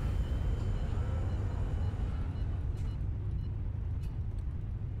 Screw it.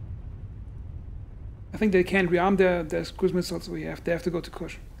 I think they can't rearm their cruise missiles, so they have to go to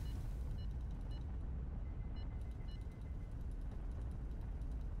Kush.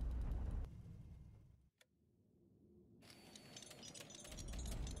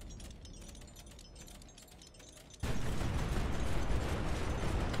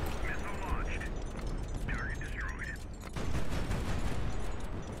 Missile launched. Target destroyed.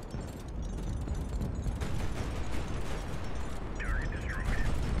 Target destroyed.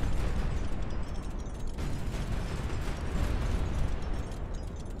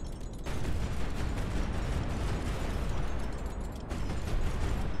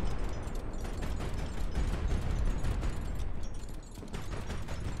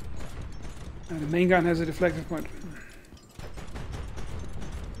 The main gun has a deflective point.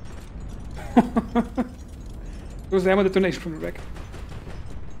 It was the ammo detonation from the wreck.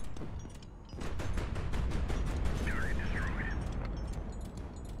 Target destroyed.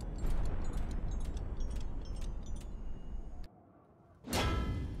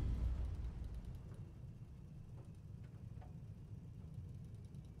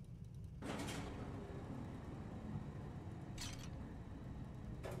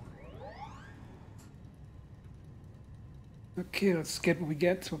 Okay, let's get what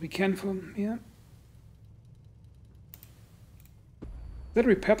we can from here. Is that a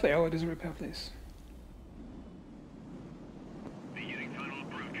repair place? Oh, it is a repair place. Beginning final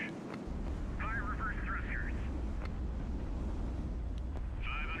approach. Fire reverse thrusters.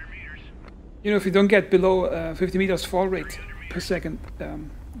 500 meters. You know, if you don't get below 50 meters fall rate per second,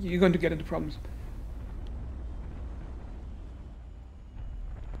 you're going to get into problems.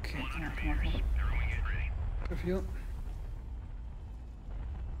 Okay, come on, come on, come on. Throwing it ready. Good fuel.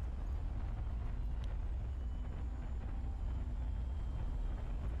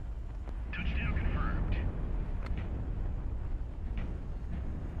 Touchdown confirmed.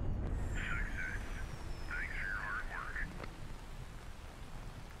 Success. Thanks for your hard work.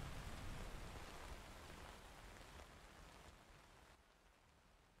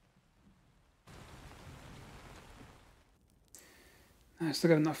 I still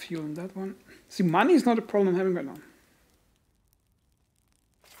got enough fuel in that one. See, money is not a problem I'm having right now.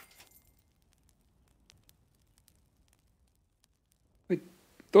 Wait,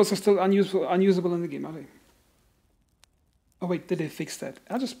 those are still unusable in the game, are they? Oh wait, did they fix that?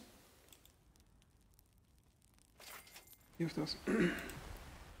 I'll just use those.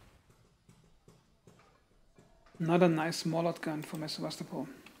 Not a nice Molot gun for my Sevastopol.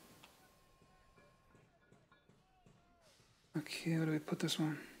 Okay, where do we put this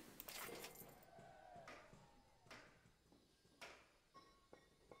one?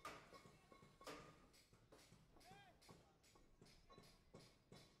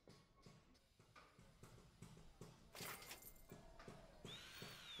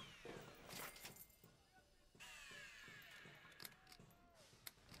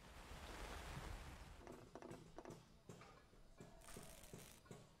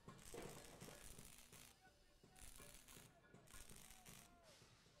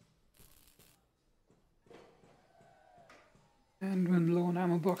 And when low on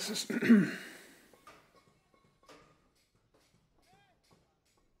ammo boxes. Put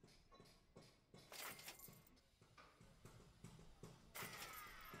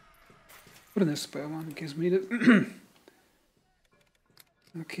in this spare one in case we need it.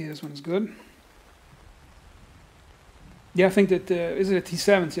 Okay, this one's good. Yeah, I think that, is it a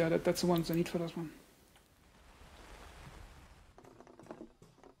T7s? Yeah, that's the ones I need for this one.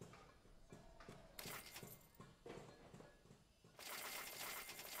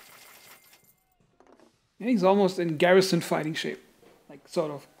 Yeah, he's almost in garrison fighting shape. Like,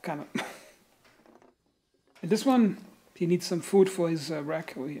 sort of, kind of. And this one, he needs some food for his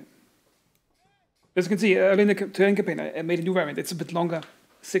rack over here. As you can see, early in the terrain campaign, I made a new variant. It's a bit longer,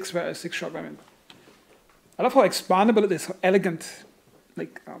 six-shot variant. I love how expandable it is, how elegant.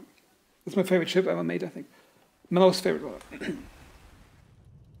 Like, it's my favorite ship ever made, I think. My most favorite one.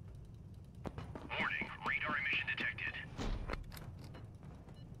 Warning, radar emission detected.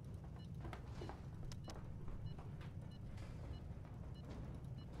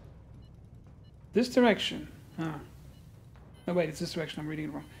 This direction. Ah. No, wait, it's this direction. I'm reading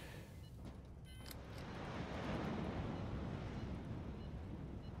it wrong.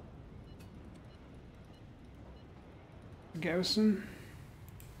 Garrison.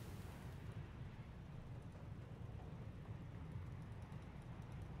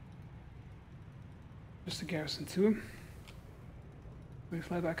 Just a garrison too. We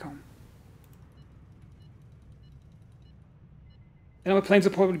fly back home. And our planes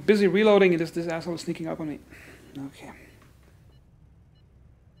are probably busy reloading, and this asshole is sneaking up on me. Okay.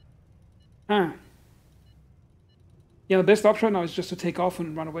 Ah. Yeah, the best option right now is just to take off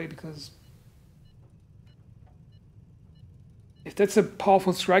and run away, because if that's a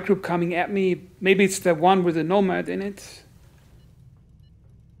powerful strike group coming at me, maybe it's the one with the Nomad in it.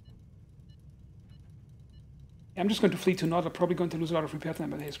 I'm just going to flee to North. I'm probably going to lose a lot of repair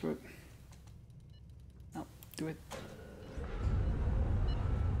time, but hey, screw it. No, do it.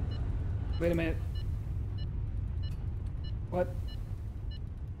 Wait a minute. What?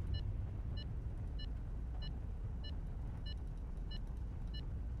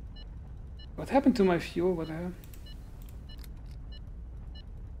 What happened to my fuel? What the hell?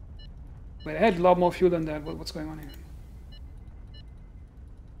 Wait, I had a lot more fuel than that. What's going on here?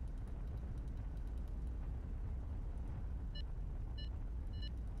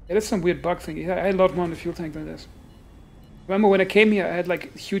 Yeah, that's some weird bug thing. Yeah, I had a lot more in the fuel tank than this. Remember when I came here, I had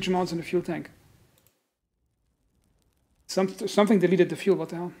like huge amounts in the fuel tank. Something deleted the fuel, what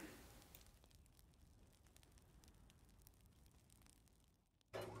the hell?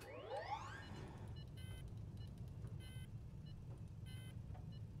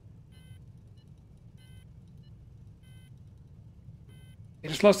 I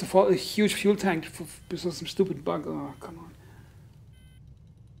just lost a huge fuel tank because of some stupid bug. Oh, come on.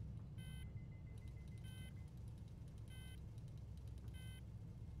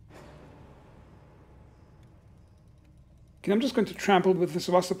 Okay, I'm just going to trample with the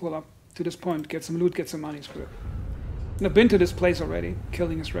Sevastopol up to this point, get some loot, get some money, screw it. And I've been to this place already,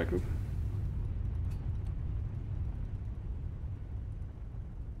 killing his red group.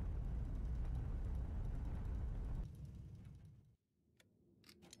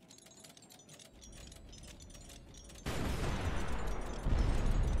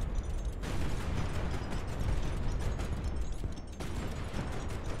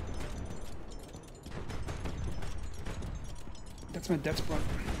 That's my dead spot.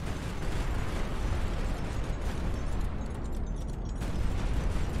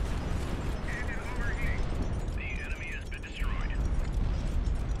 Engine overheating. The enemy has been destroyed.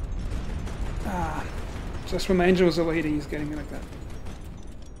 Ah, just when my engine was overheating, he's getting me like that.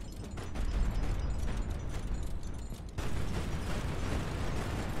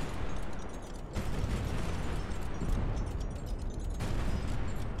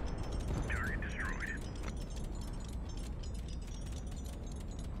 Target destroyed.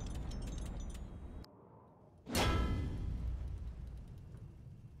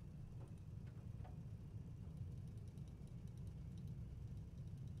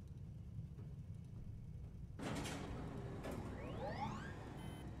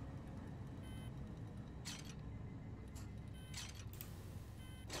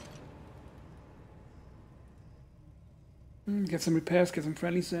 Get some repairs, get some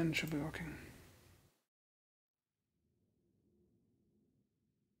friendlies in, should be working.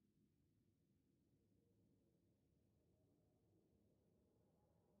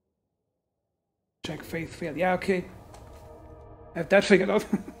 Check faith failed. Yeah, okay. I have that figured out.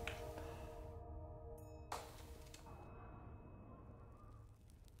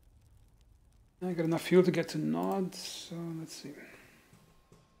 I got enough fuel to get to Nod, so let's see.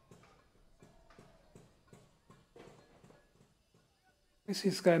 I see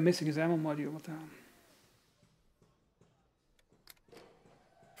this guy missing his ammo module. What the hell?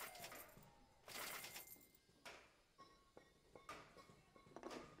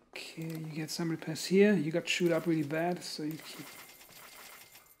 Okay, you get some repairs here. You got chewed up really bad, so you keep.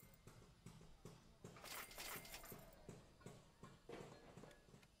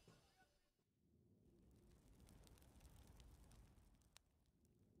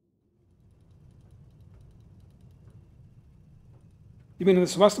 You mean in the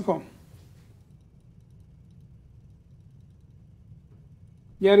Sevastopol?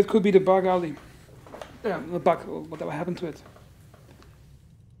 Yeah, it could be the bug, Ali. Yeah, the bug, or whatever happened to it.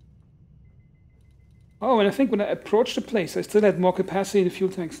 Oh, and I think when I approached the place, I still had more capacity in the fuel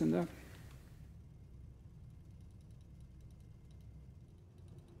tanks than that.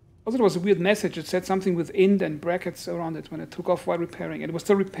 Also, there was a weird message. It said something with int and brackets around it when I took off while repairing. And it was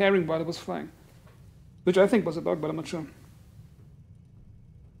still repairing while it was flying. Which I think was a bug, but I'm not sure.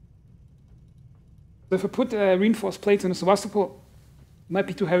 So if I put reinforced plates on the Sevastopol, it might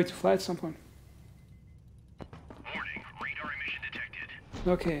be too heavy to fly at some point. Warning, radar emission detected.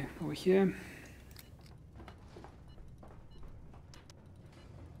 Okay, over here.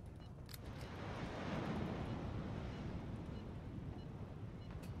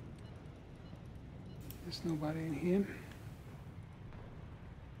 There's nobody in here.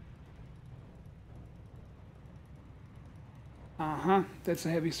 Uh-huh, that's a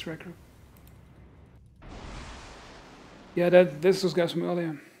heavy striker. Yeah, this those guys from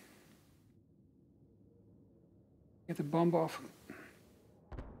earlier. Get the bomb off.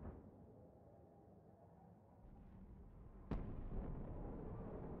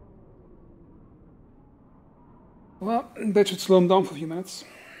 Well, that should slow them down for a few minutes.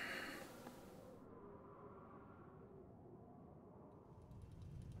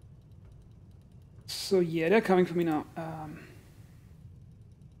 So yeah, they're coming for me now.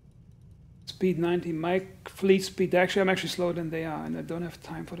 Speed 90, my fleet speed, actually I'm actually slower than they are, and I don't have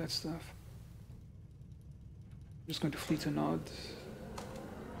time for that stuff. I'm just going to fleet a node.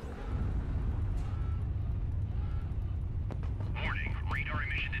 Warning, radar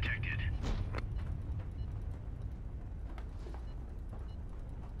emission detected.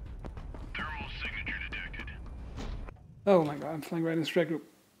 Thermal signature detected. Oh my god, I'm flying right in the strike group.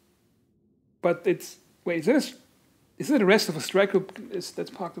 But it's wait, is it the rest of a strike group that's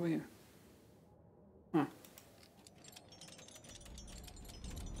parked over here? Huh.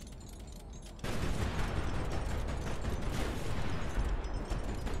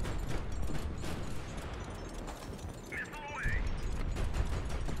 Missile away.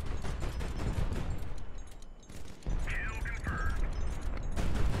 Kill confirmed.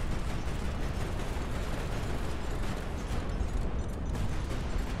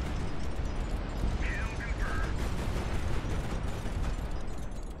 Kill confirmed.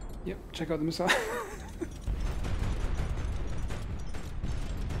 Yep, check out the missile. Missile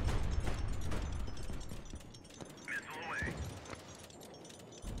away.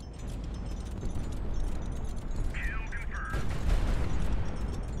 Kill confirmed.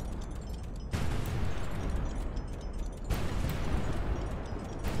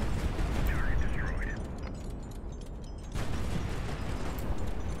 Target destroyed.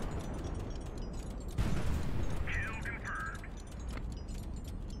 Kill confirmed.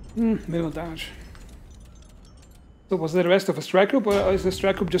 Minimal damage. So was that the rest of a strike group, or is the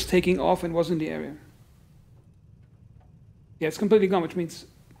strike group just taking off and was in the area? Yeah, it's completely gone, which means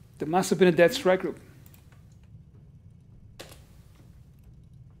there must have been a dead strike group.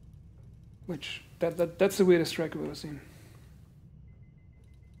 Which that's the weirdest strike group I've ever seen.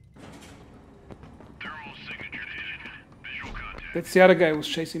 Thermal signature division. Visual contact. That's the other guy who was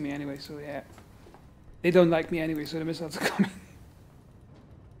chasing me anyway, so yeah. They don't like me anyway, so the missiles are coming.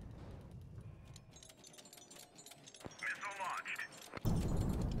 Missile launched.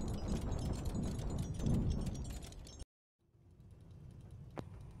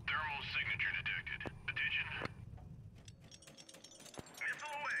 Thermal signature detected. Attention.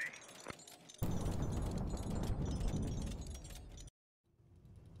 Missile away.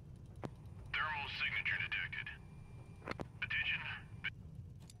 Thermal signature detected. Attention.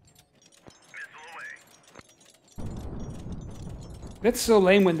 Missile away. That's so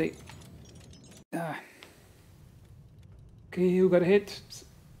lame when they... Okay, who got hit?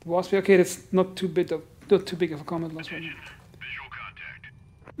 Wasp. Okay, that's not too big of a combat loss right now. Visual contact.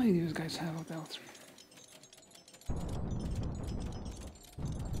 How many of these guys have out else?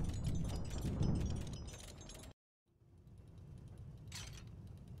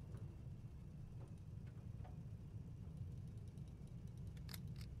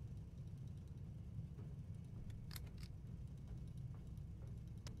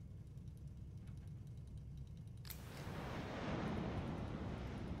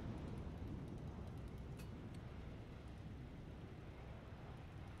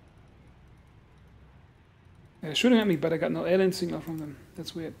 They're shooting at me, but I got no alien signal from them.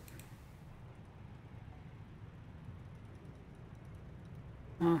 That's weird.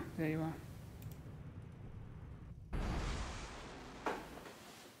 Ah, there you are.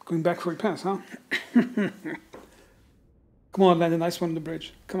 Going back for repairs, huh? Come on, land a nice one on the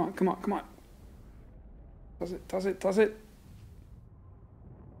bridge. Come on, come on, come on. Does it, does it, does it?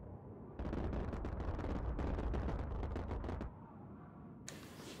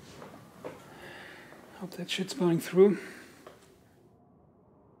 Hope that shit's blowing through.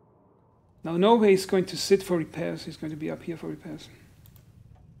 Now, no way he's going to sit for repairs. He's going to be up here for repairs.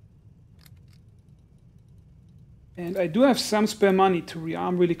 And I do have some spare money to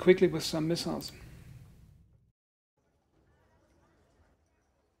rearm really quickly with some missiles.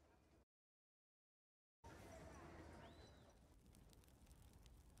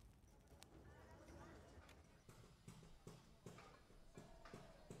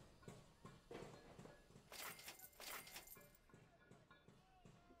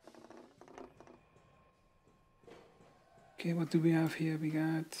 Okay, what do we have here? We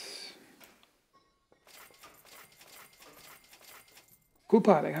got... Cool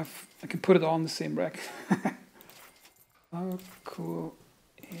part, I can put it all in the same rack. How cool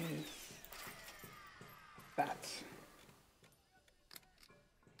is that?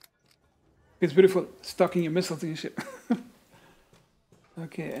 It's beautiful, stocking your missiles in your ship.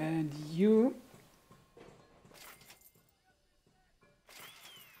 Okay, and you...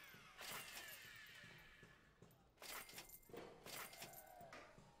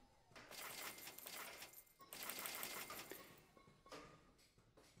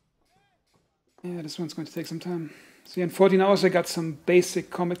 Yeah, this one's going to take some time. See, in 14 hours I got some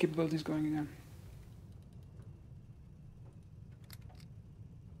basic combat capabilities going again.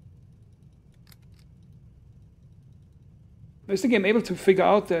 I think I'm able to figure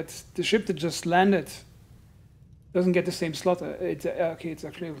out that the ship that just landed doesn't get the same slot. Okay, it's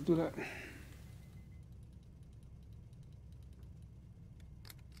actually able to do that.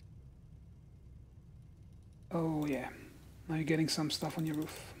 Oh yeah, now you're getting some stuff on your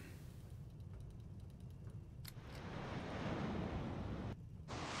roof.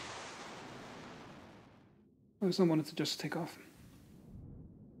 I just wanted to just take off.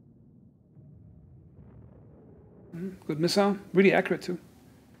 Good missile. Really accurate too.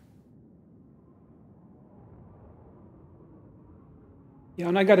 Yeah,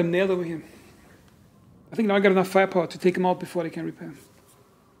 and I got him nailed over here. I think now I got enough firepower to take him out before they can repair.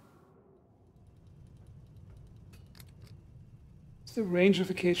 What's the range of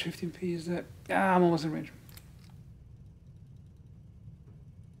a KH-15P? Is that... Ah, I'm almost in range.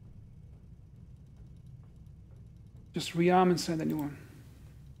 Just rearm and send a new one.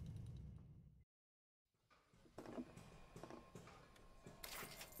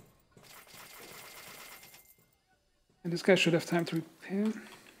 And this guy should have time to repair.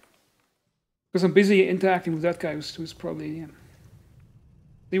 Because I'm busy interacting with that guy who's probably... Yeah.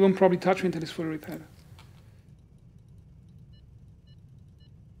 He won't probably touch me until he's fully repaired.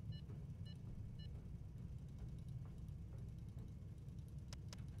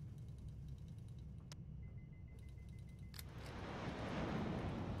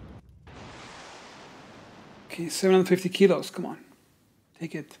 Okay, 750 kilos, come on.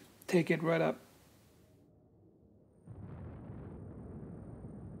 Take it right up.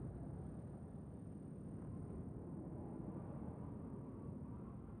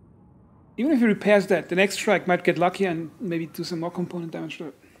 Even if he repairs that, the next strike might get lucky and maybe do some more component damage to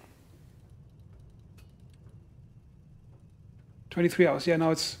it. 23 hours, yeah,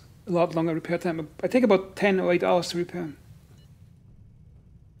 now it's a lot longer repair time. I take about 10 or 8 hours to repair.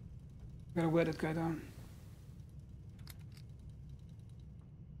 Gotta wear that guy down.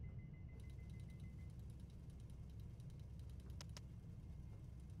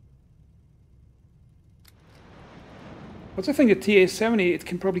 What's the thing, the TA-70, it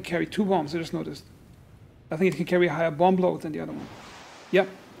can probably carry 2 bombs, I just noticed. I think it can carry a higher bomb load than the other one. Yeah,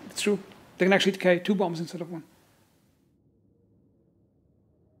 it's true. They can actually carry 2 bombs instead of 1.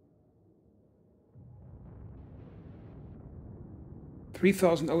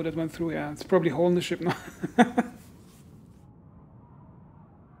 $3,000, oh, that went through, yeah. It's probably holding the ship now.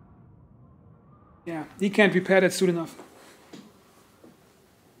 Yeah, he can't repair that soon enough.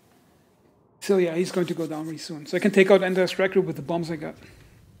 So yeah, he's going to go down really soon. So I can take out the entire strike group with the bombs I got.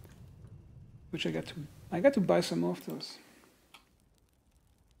 Which I got to buy some more of those.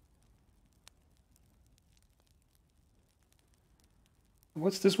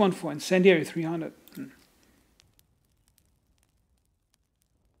 What's this one for? Incendiary 300.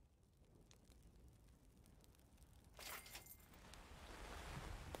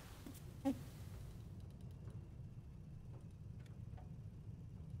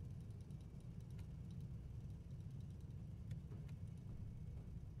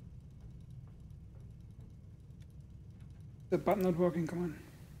 The button not working, come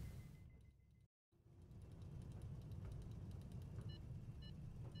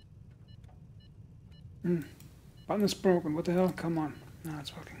on. Button is broken, what the hell? Come on. No,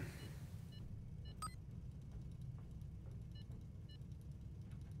 it's working.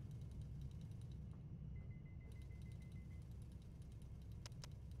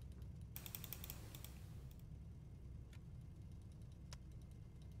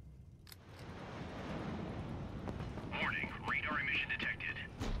 Warning, radar emission detected.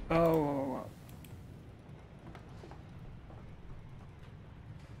 Oh.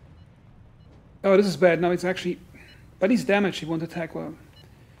 Oh, this is bad. No, it's actually... But he's damaged, he won't attack well.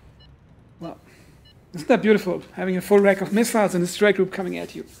 Well, isn't that beautiful? Having a full rack of missiles and a strike group coming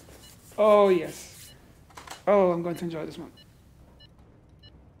at you. Oh, yes. Oh, I'm going to enjoy this one.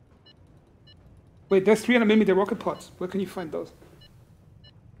 Wait, there's 300mm rocket pods. Where can you find those?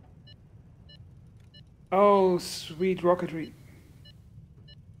 Oh, sweet rocketry.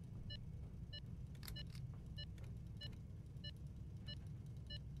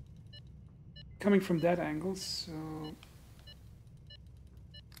 Coming from that angle, so...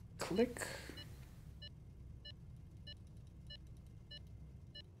 Click.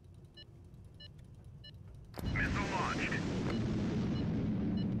 Missile launched.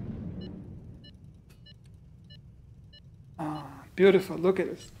 Ah, beautiful. Look at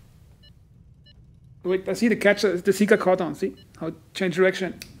this. Wait, I see the catcher, the Seeker caught on. See how it changed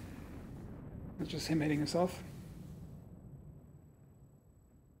direction? It's just him hitting himself.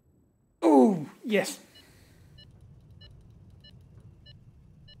 Oh, yes.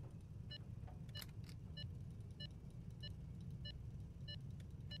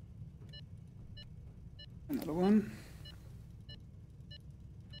 Another one.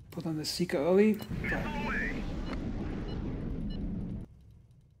 Put on the Seeker early.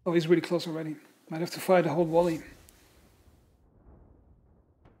 Oh, he's really close already. Might have to fire the whole volley. Kill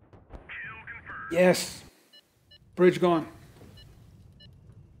confirmed. Yes. Bridge gone.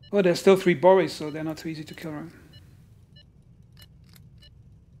 Oh, there's still 3 Boris, so they're not too easy to kill, right?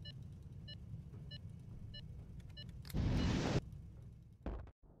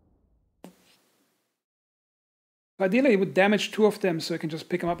 Ideally, it would damage 2 of them, so I can just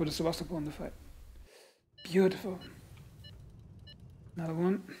pick them up with a Sevastopol in the fight. Beautiful. Another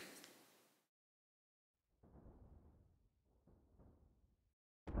one.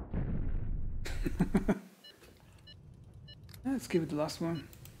 Let's give it the last one.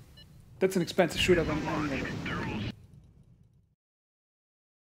 That's an expensive shooter, but I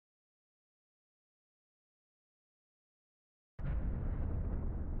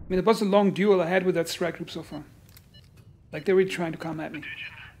mean, it was a long duel I had with that strike group so far. Like, they're really trying to come at me.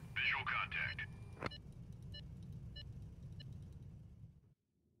 Visual contact.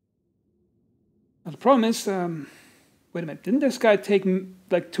 Now, the problem is, wait a minute, didn't this guy take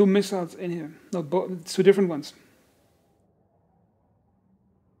like 2 missiles in here? No, 2 different ones.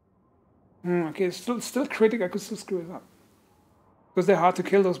 Okay, it's still critical. I could still screw it up. Because they're hard to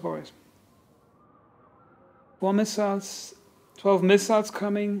kill, those boys. 4 missiles, 12 missiles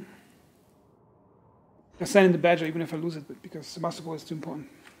coming. I'm sending the Badger even if I lose it, because the Master Ball is too important.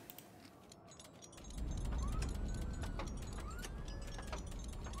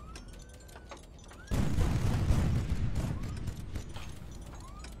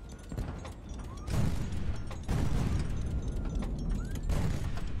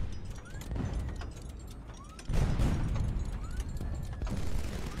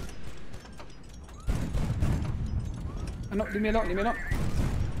 No, leave me alone, leave me alone.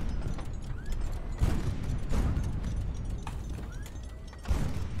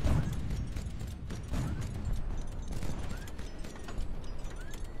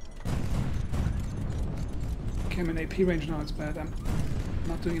 Okay, I'm in AP range now, it's bad. I'm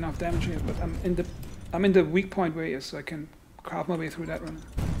not doing enough damage here, but I'm in the weak point where he is, so I can carve my way through that run.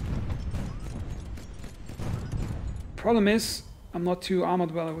 Problem is, I'm not too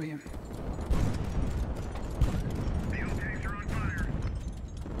armored well over here.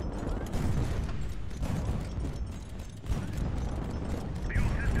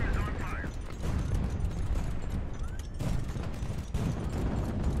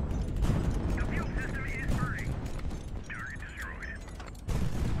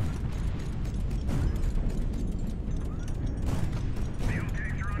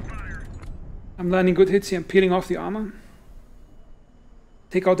 I'm landing good hits here. I'm peeling off the armor.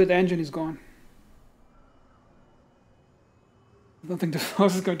 Take out that engine, he's gone. I don't think the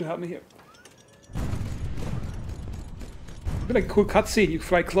force is going to help me here. A bit like a cool cutscene. You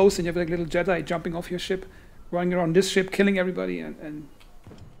fly close and you have like little Jedi jumping off your ship, running around this ship, killing everybody, and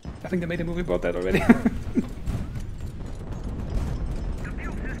I think they made a movie about that already.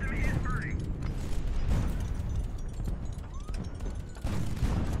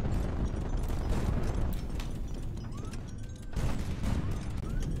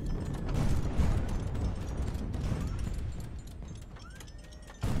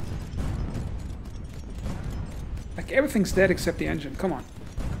 Like everything's dead except the engine. Come on.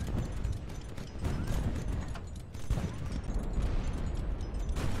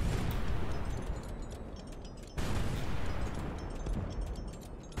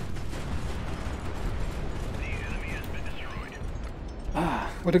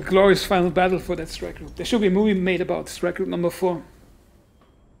 What a glorious final battle for that strike group. There should be a movie made about strike group number 4.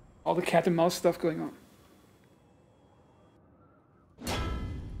 All the cat and mouse stuff going on.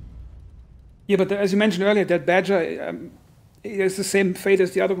 Yeah, but as you mentioned earlier, that Badger is the same fate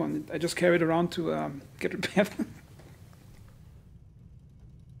as the other one. I just carry it around to get repaired.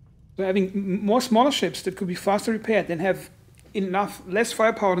 So having more smaller ships that could be faster repaired and have less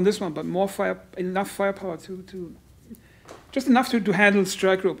firepower than this one, but enough firepower to just enough to handle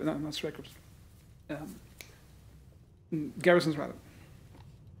strike group, no, not strike groups, garrisons rather.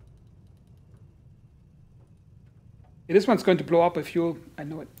 Yeah, this one's going to blow up by fuel, I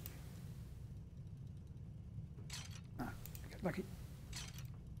know it. I got lucky.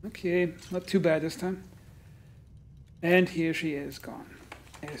 Okay, not too bad this time. And here she is gone.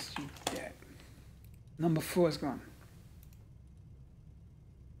 Yes, she dead. Number 4 is gone.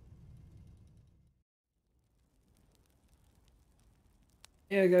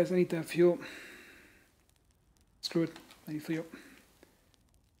 Yeah, guys, I need to have fuel. Screw it, I need fuel.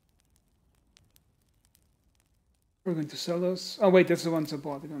 We're going to sell those. Oh wait, that's the ones I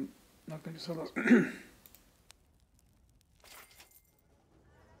bought. I'm not going to sell those.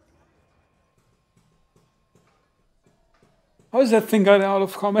 How is that thing got out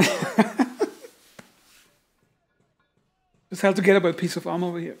of combat? Just held together by a piece of armor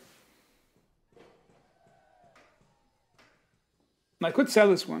over here. I could sell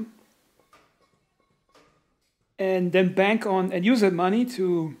this one. And then bank on and use that money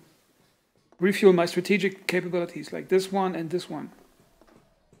to refuel my strategic capabilities, like this one and this one.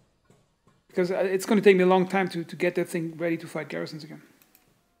 Because it's going to take me a long time to get that thing ready to fight garrisons again.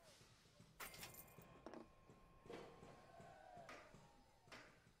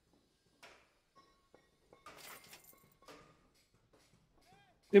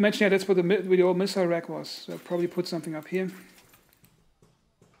 They mentioned, yeah, that's what the old missile rack was. So I'll probably put something up here.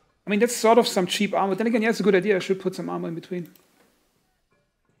 I mean, that's sort of some cheap armor. Then again, yeah, it's a good idea. I should put some armor in between.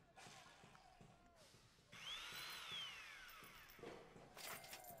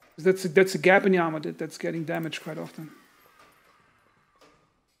 That's a gap in the armor that's getting damaged quite often.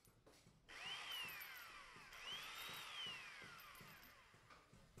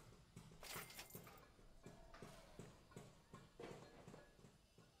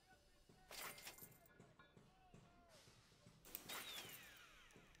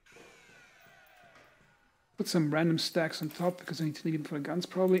 Put some random stacks on top because I need them for the guns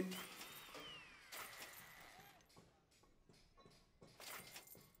probably.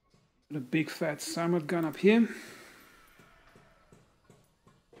 Put a big fat Sarmat gun up here.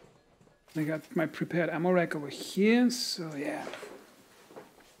 I got my prepared ammo rack over here, so yeah.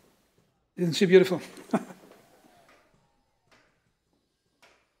 Isn't she beautiful?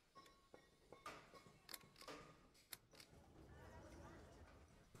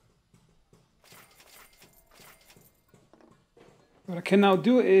 What I can now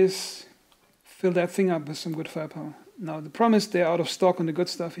do is fill that thing up with some good firepower. Now the problem is they're out of stock on the good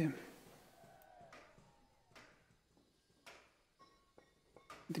stuff here.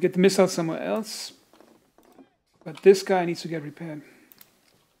 To get the missile somewhere else, but this guy needs to get repaired.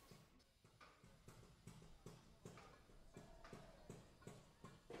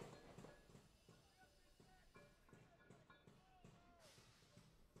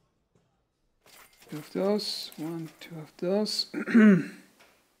 Two of those, one, two of those.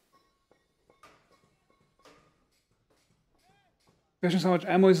 Question is how much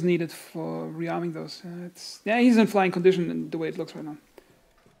ammo is needed for rearming those. Yeah, he's in flying condition in the way it looks right now.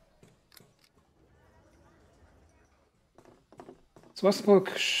 So Sebastopol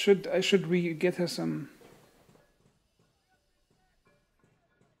I should get her some.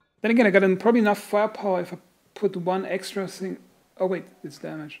 Then again, I got probably enough firepower if I put one extra thing. Oh wait, it's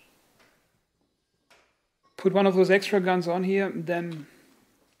damaged. Put one of those extra guns on here, then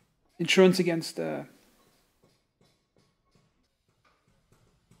insurance against yeah,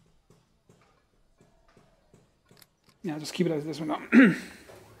 just keep it as this one now.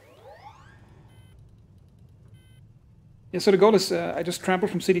 Yeah, so the goal is I just trample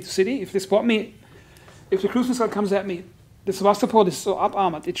from city to city. If they spot me, if the cruise missile comes at me, the Sebastopol is so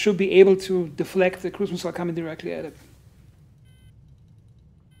up-armored, it should be able to deflect the cruise missile coming directly at it.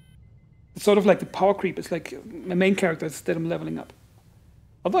 It's sort of like the power creep. It's like my main character that I'm leveling up.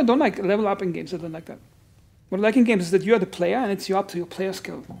 Although I don't like level up in games, I don't like that. What I like in games is that you are the player and it's up to your player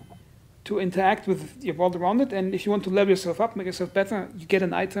skill to interact with your world around it. And if you want to level yourself up, make yourself better, you get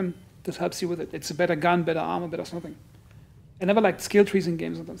an item that helps you with it. It's a better gun, better armor, better something. I never liked skill trees in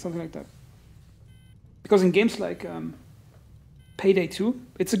games or something like that. Because in games like Payday 2,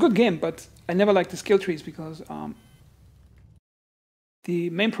 it's a good game, but I never liked the skill trees because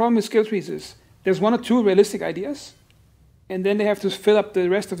the main problem with skill trees is there's one or two realistic ideas, and then they have to fill up the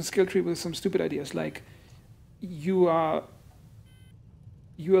rest of the skill tree with some stupid ideas, like you are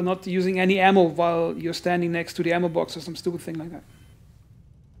not using any ammo while you're standing next to the ammo box or some stupid thing like that.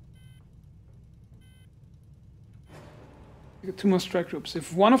 I got two more strike groups.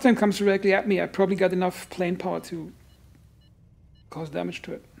 If one of them comes directly at me, I probably got enough plane power to cause damage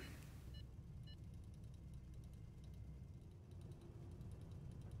to it.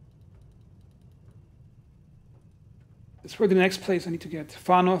 That's probably the next place I need to get,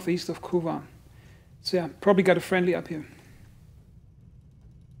 far northeast of Kuvan. So yeah, probably got a friendly up here.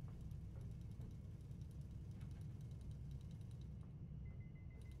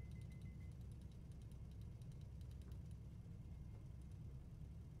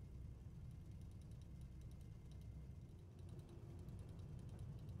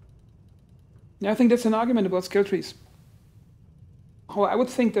 Yeah, I think that's an argument about skill trees. How I would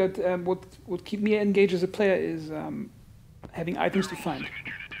think that what would keep me engaged as a player is having items to find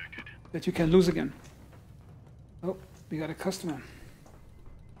that you can lose again. Oh, we got a customer.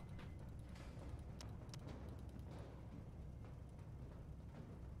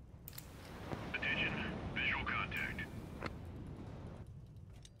 Attention, visual contact.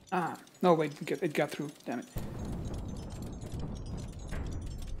 Ah, no, wait, it got through, damn it.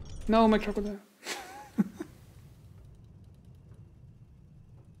 No, my crocodile.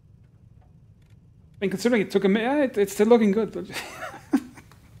 mean, considering it took a minute, it's still looking good. But Thermal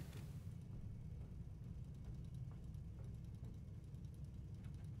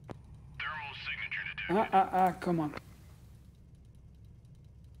signature detected. come on.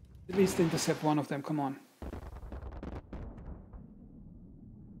 At least intercept one of them, come on.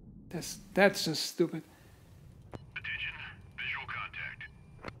 That's just stupid. Attention, visual contact.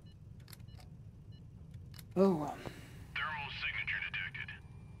 Oh well. Thermal signature detected.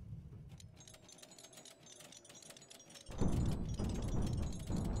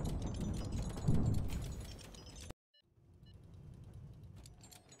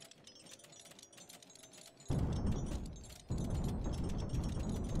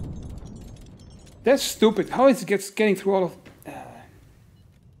 That's stupid. How is it getting through all of...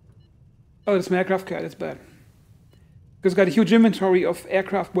 Oh, it's my aircraft carrier. That's bad. Because it's got a huge inventory of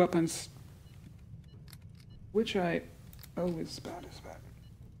aircraft weapons. Which I... Oh, it's bad. It's bad.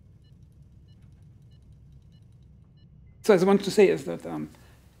 So as I wanted to say is that...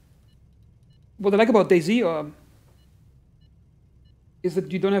 what I like about DayZ is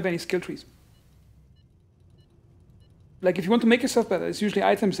that you don't have any skill trees. Like, if you want to make yourself better, it's usually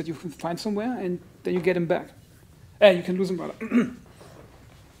items that you can find somewhere, and then you get them back. You can lose them, rather.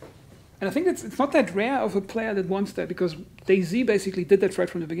 And I think it's not that rare of a player that wants that, because DayZ basically did that right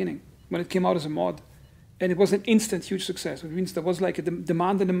from the beginning, when it came out as a mod. And it was an instant huge success, which means there was like a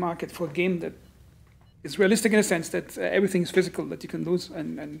demand in the market for a game that is realistic in a sense that everything is physical, that you can lose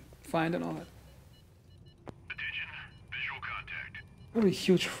and find and all that. Attention, visual contact. Very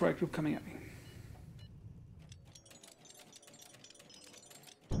huge frag group coming at me.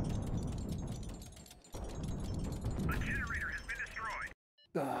 A generator has been destroyed.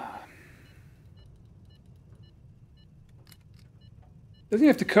 Doesn't he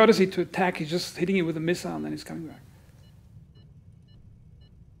have the courtesy to attack? He's just hitting it with a missile and then he's coming back.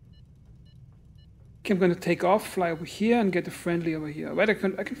 Okay, I'm going to take off, fly over here, and get the friendly over here. Wait, I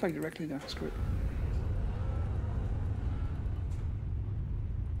can fly directly there. Screw it.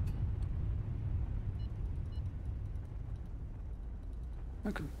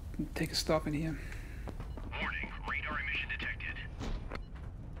 I could take a stop in here. Warning, radar emission detected.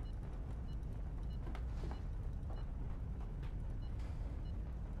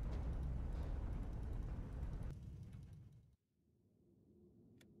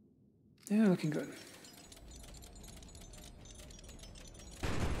 Yeah, looking good.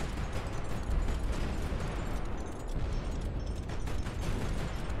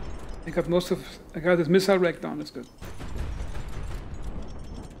 I got this missile rack down, that's good.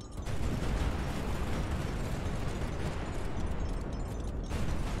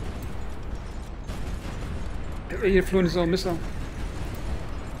 He flew in his own missile.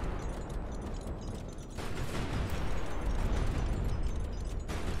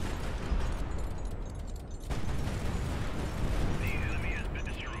 The enemy has been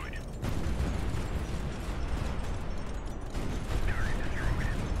destroyed. Target destroyed.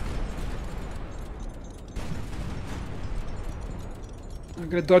 I'm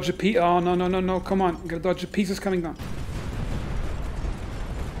gonna dodge a piece. Oh, no, come on. I'm gonna dodge a pieces coming down.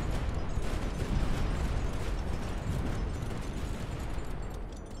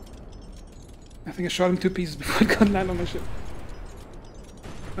 I think I shot him 2 pieces before it could land on my ship.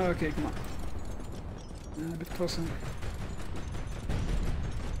 Okay, come on. A bit closer.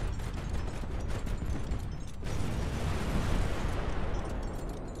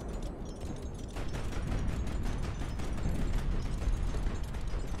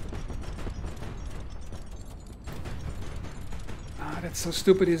 That's so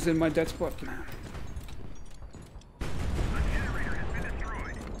stupid. He's in my dead spot. A generator has been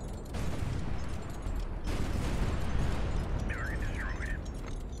destroyed. Target destroyed.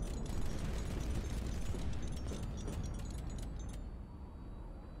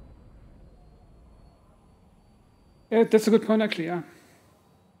 Yeah, that's a good point, actually. Yeah,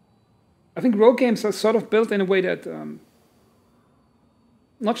 I think rogue games are sort of built in a way that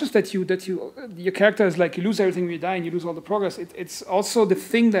not just that your character is like you lose everything when you die and you lose all the progress. It's also the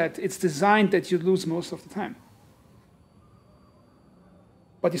thing that it's designed that you lose most of the time.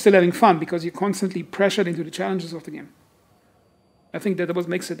 But you're still having fun because you're constantly pressured into the challenges of the game. I think that what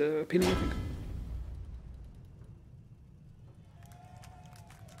makes it appealing, I think.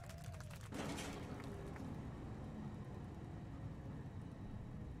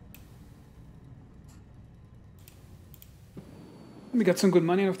 We got some good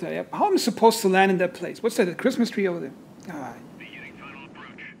money out of that. Yeah. How am I supposed to land in that place? What's that? A Christmas tree over there? Ah, Beginning final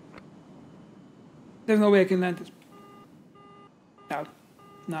approach. there's no way I can land this.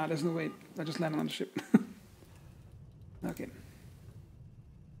 No, there's no way. I just landed on the ship. Okay.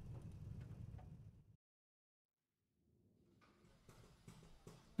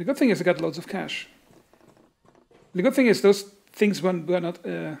 The good thing is I got loads of cash. The good thing is those things were not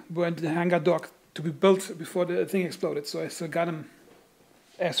were in the hangar dock to be built before the thing exploded, so I still got them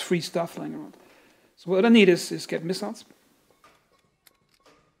as free stuff lying around. So what I need is get missiles.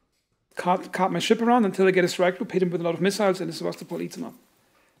 Cart my ship around until I get a strike group, hit him with a lot of missiles, and the Sevastopol eats him up.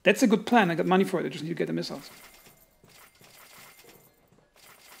 That's a good plan. I got money for it. I just need to get the missiles.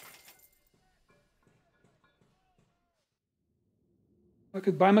 I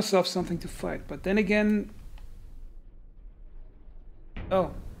could buy myself something to fight, but then again...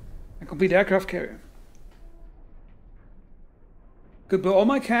 Oh, a complete aircraft carrier. Could buy all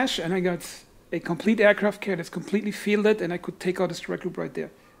my cash, and I got a complete aircraft carrier that's completely fielded, and I could take out a strike group right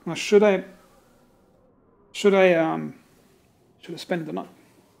there. Now, should I spend it or not?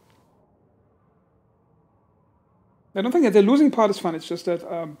 I don't think that the losing part is fun. It's just that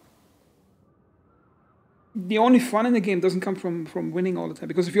the only fun in the game doesn't come from winning all the time.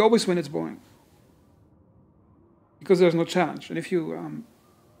 Because if you always win, it's boring. Because there's no challenge. And if you...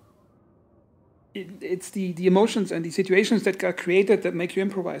 it's the emotions and the situations that are created that make you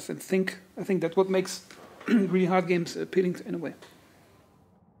improvise and think. I think that's what makes really hard games appealing in a way.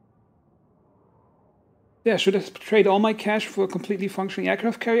 Yeah, should I trade all my cash for a completely functioning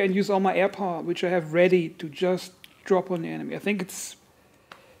aircraft carrier and use all my air power, which I have ready to just drop on the enemy? I think it's...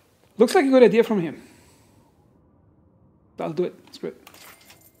 Looks like a good idea from him. I'll do it. Screw it.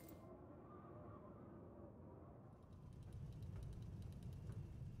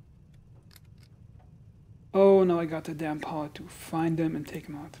 Oh, no, I got the damn power to find them and take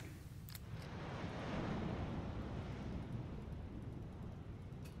them out.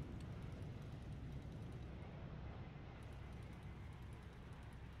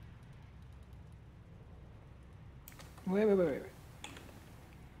 Wait.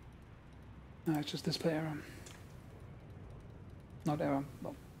 No, it's just display error. Not error.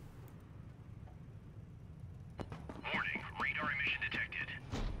 Well. Warning, radar emission detected.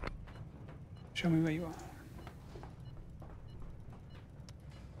 Show me where you are.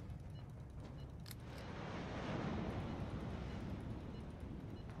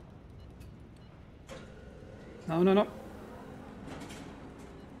 No.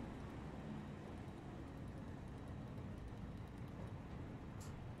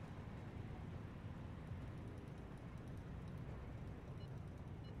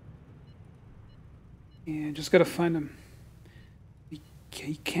 Yeah, just gotta find him.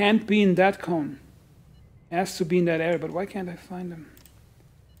 He can't be in that cone. He has to be in that area, but why can't I find him?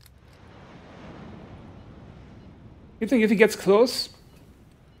 You think if he gets close?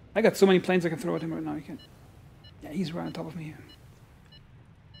 I got so many planes I can throw at him right now. He can't. Yeah, he's right on top of me here.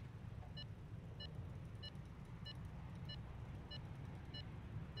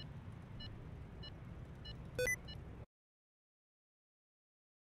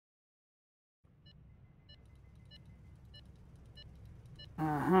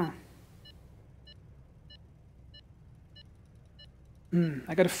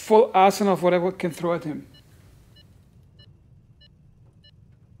 I got a full arsenal of whatever I can throw at him.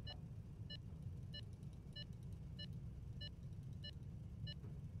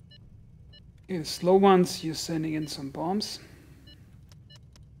 Okay, the slow ones, you're sending in some bombs.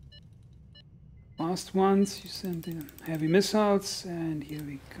 Fast ones, you send in heavy missiles, and here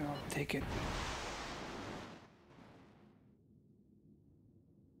we go. Take it.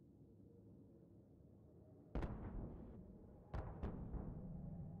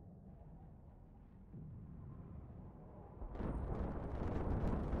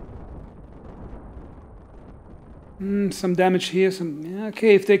 Some damage here, yeah,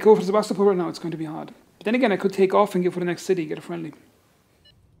 okay, if they go for Sevastopol right now, it's going to be hard. But then again, I could take off and go for the next city, get a friendly.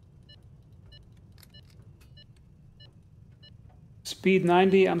 Speed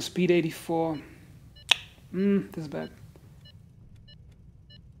 90, I'm speed 84. This is bad.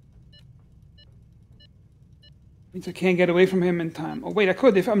 Means I can't get away from him in time. Oh wait, I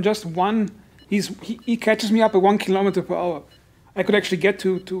could, if I'm just one, he catches me up at 1 kilometer per hour. I could actually get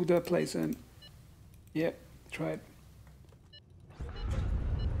to the place and... Yeah, try it.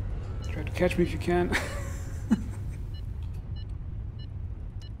 Try to catch me if you can.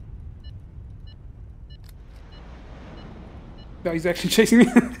 No, he's actually chasing me.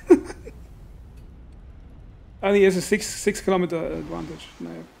 Oh, he has a 6 kilometer advantage.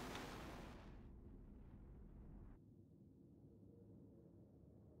 No.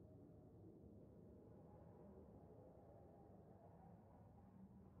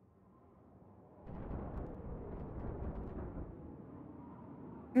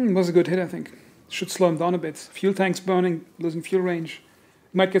 Was a good hit, I think. Should slow him down a bit. Fuel tank's burning, losing fuel range.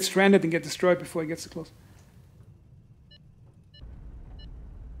 Might get stranded and get destroyed before he gets too close.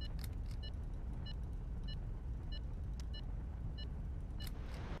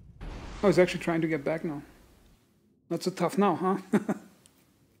 Oh, he's actually trying to get back now. Not so tough now, huh?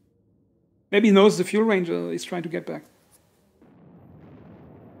 Maybe he knows the fuel range, he's trying to get back.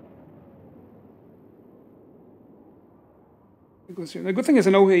 The good thing is I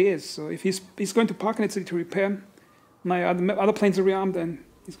know where he is, so if he's going to park in the city to repair my other planes are rearmed, then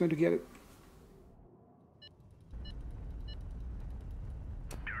he's going to get it.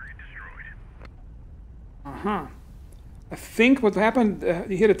 Target destroyed. Uh-huh. I think what happened,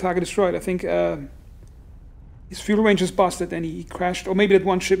 he hit a target destroyed. I think his fuel range is busted and he crashed, or maybe that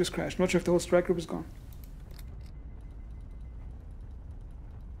one ship is crashed. I'm not sure if the whole strike group is gone.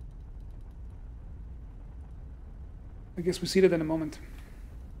 I guess we see that in a moment.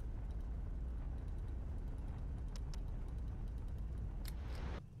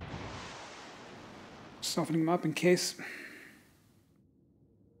 Softening him up in case.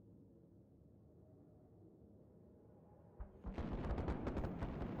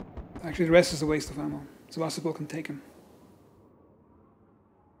 Actually, the rest is a waste of ammo. Sevastopol can take him.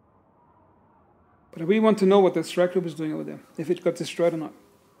 But I really want to know what the strike group is doing over there, if it got destroyed or not.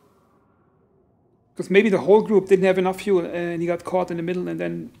 Because maybe the whole group didn't have enough fuel and he got caught in the middle, and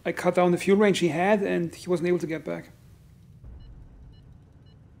then I cut down the fuel range he had and he wasn't able to get back.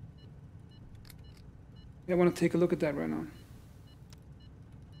 I want to take a look at that right now.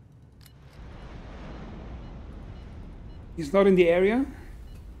 He's not in the area.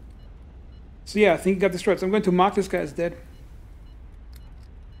 So yeah, I think he got destroyed. So I'm going to mark this guy as dead.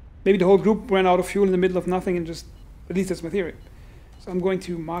 Maybe the whole group ran out of fuel in the middle of nothing and just, at least that's my theory. So I'm going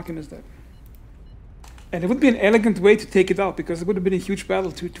to mark him as dead. And it would be an elegant way to take it out, because it would have been a huge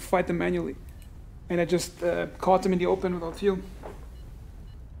battle to fight them manually. And I just caught them in the open without fuel.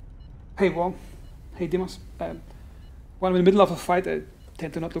 Hey, Wall. Hey, Dimos. When I'm in the middle of a fight, I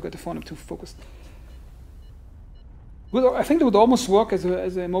tend to not look at the phone. I'm too focused. Well, I think it would almost work as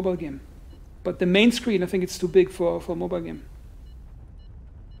a mobile game. But the main screen, I think it's too big for a mobile game.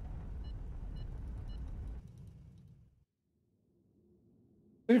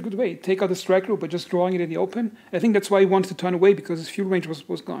 Very good way. Take out the strike group by just drawing it in the open. I think that's why he wanted to turn away, because his fuel range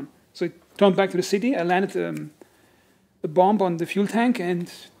was gone. So he turned back to the city. I landed the bomb on the fuel tank, and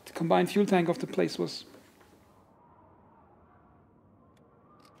the combined fuel tank of the place was...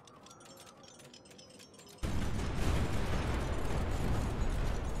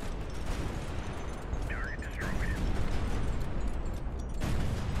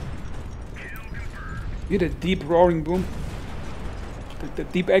 You hear the deep roaring boom. The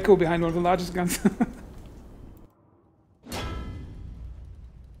deep echo behind one of the largest guns.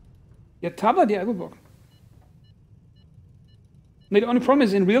 Yeah, tablet, yeah, it would work. The only problem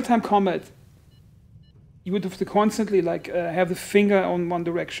is in real-time combat, you would have to constantly have the finger on one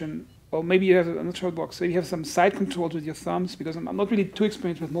direction, or maybe you have, I'm not sure it works, maybe you have some side controls with your thumbs, because I'm not really too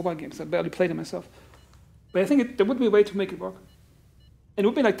experienced with mobile games. I barely play them myself. But I think there would be a way to make it work. And it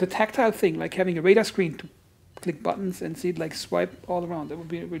would be like the tactile thing, like having a radar screen to click buttons and see it like swipe all around. That would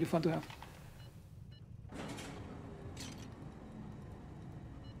be really fun to have.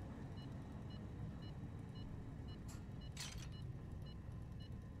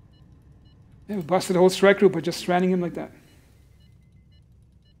 Yeah, we busted the whole strike group by just stranding him like that.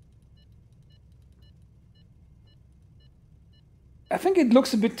 I think it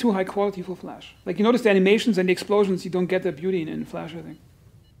looks a bit too high quality for Flash. Like, you notice the animations and the explosions, you don't get the beauty in Flash, I think.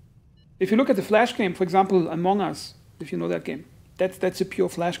 If you look at the Flash game, for example, Among Us, if you know that game, that's a pure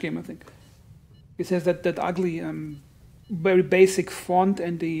Flash game, I think. It has that ugly, very basic font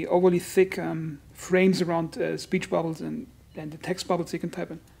and the overly thick frames around speech bubbles and the text bubbles you can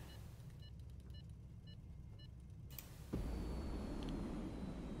type in.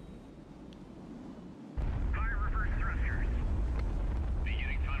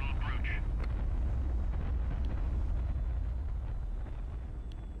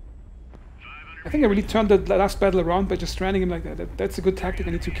 I think I really turned the last battle around by just stranding him like that. That's a good tactic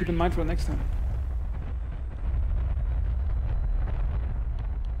I need to keep in mind for the next time.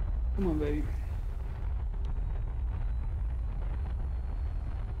 Come on, baby.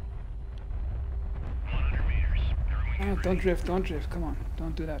 Ah, don't drift, don't drift. Come on,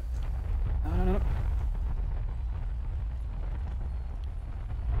 don't do that. No.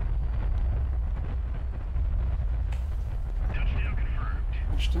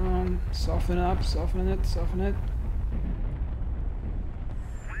 Touchdown, soften up, soften it.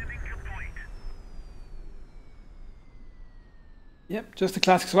 Landing complete. Yep, just a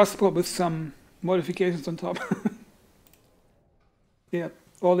classic Sevastopol with some modifications on top. Yeah,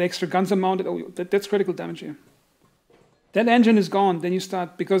 all the extra guns are mounted. Oh, that's critical damage here. That engine is gone, then you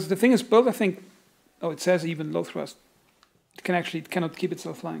start, because the thing is built, I think, oh, it says even low thrust. It cannot keep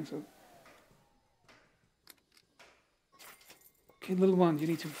itself flying, so Okay, little one, you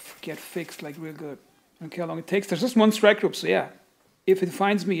need to get fixed like real good. I don't care how long it takes. There's just one strike group, so yeah. If it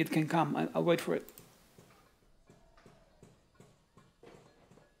finds me, it can come. I'll wait for it.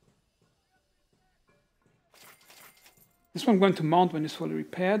 This one I'm going to mount when it's fully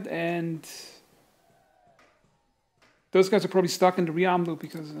repaired, and those guys are probably stuck in the rearm loop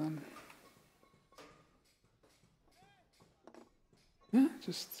because yeah,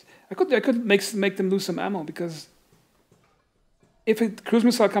 just I could make them lose some ammo, because if a cruise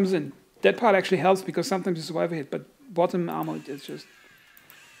missile comes in, that part actually helps because sometimes you survive a hit, but bottom ammo, that's just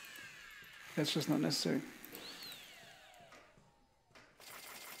not necessary.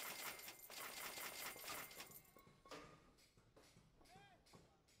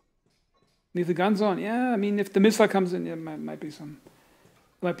 Leave the guns on. Yeah, I mean, if the missile comes in, yeah, might be some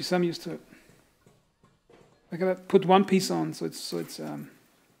use to it. I gotta put one piece on, so it's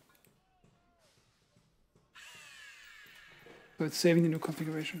saving the new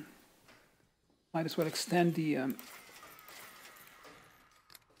configuration. Might as well extend the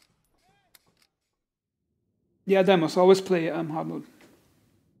yeah, demos always play hard mode.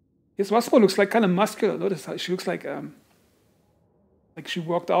 Yes, Waspo looks like kind of muscular. Notice how she looks like she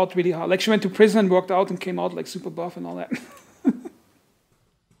worked out really hard. Like she went to prison and worked out and came out like super buff and all that.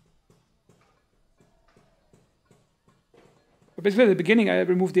 But basically at the beginning I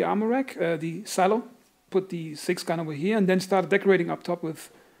removed the armor rack, the silo, put the 6 gun over here, and then started decorating up top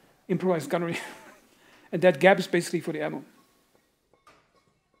with improvised gunnery. And that gap is basically for the ammo.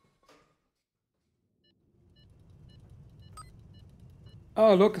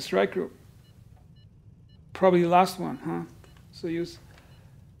 Oh, look, a strike group. Probably the last one, huh? So use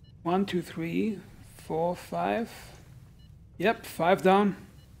 1, 2, 3, 4, 5. Yep, 5 down.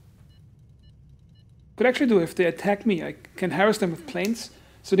 Could actually do, if they attack me, I can harass them with planes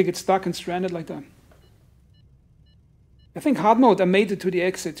so they get stuck and stranded like that. I think hard mode I made it to the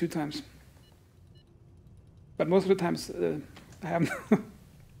exit 2 times. But most of the times I haven't.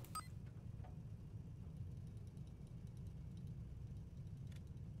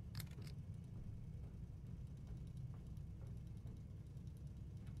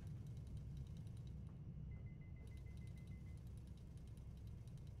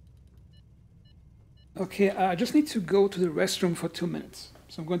 Okay, I just need to go to the restroom for 2 minutes.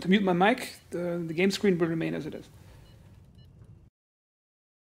 So I'm going to mute my mic. The game screen will remain as it is.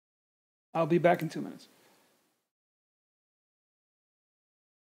 I'll be back in 2 minutes.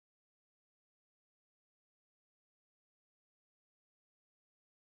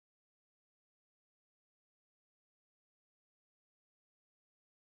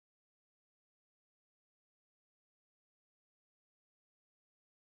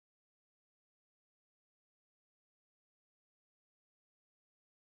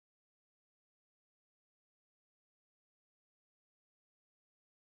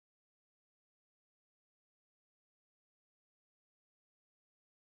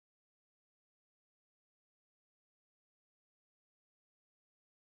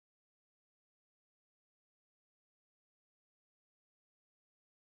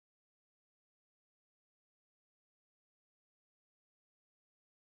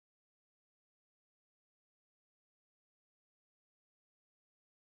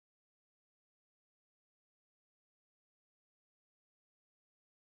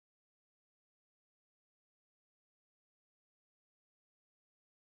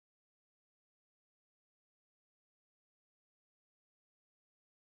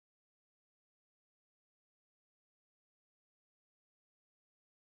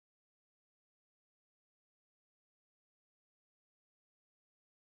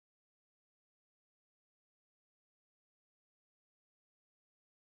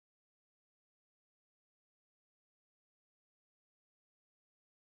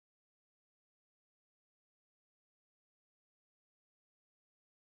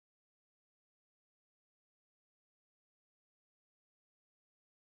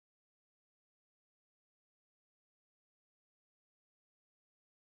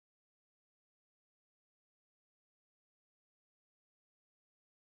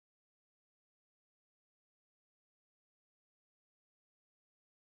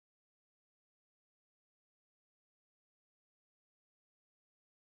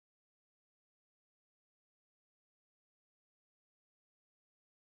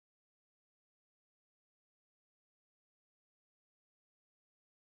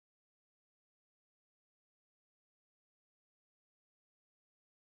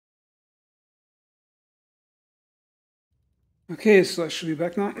 Okay, so I should be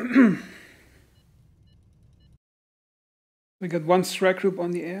back now. We got 1 strike group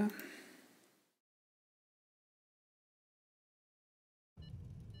on the air.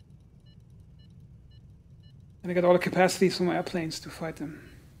 And I got all the capacities for my airplanes to fight them.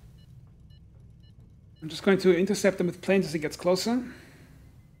 I'm just going to intercept them with planes as he gets closer.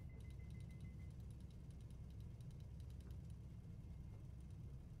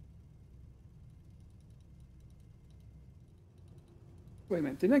 Wait a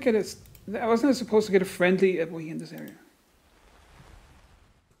minute, didn't I get a... I wasn't supposed to get a friendly Eboi in this area.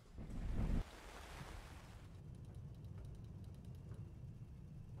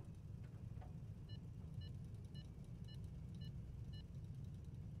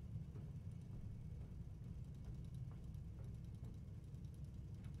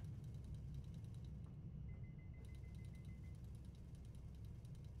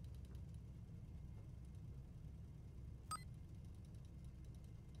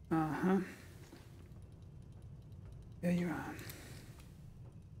 Uh-huh. There you are.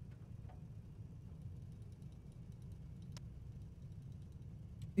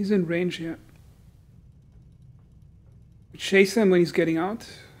 He's in range here. We chase him when he's getting out.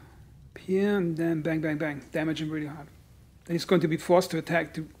 Up here, and then bang, bang, bang. Damage him really hard. Then he's going to be forced to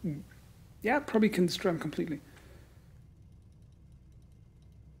attack to... Yeah, probably can destroy him completely.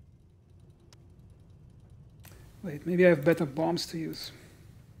 Wait, maybe I have better bombs to use.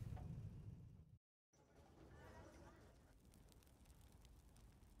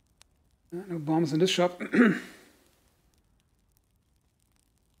 No bombs in this shop.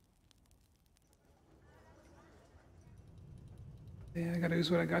 Yeah, I gotta use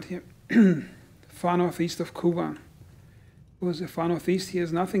what I got here. Far northeast of Cuba. Was the far northeast?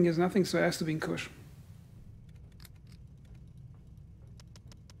 Here's nothing, so it has to be in Kush.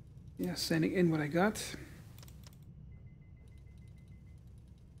 Yeah, sending in what I got.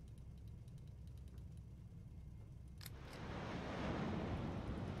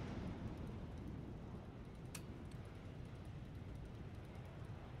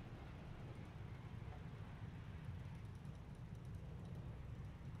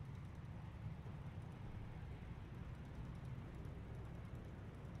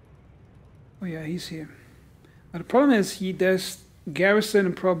 Oh yeah, he's here. Now the problem is there's garrison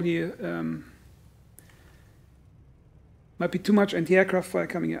and probably might be too much anti-aircraft fire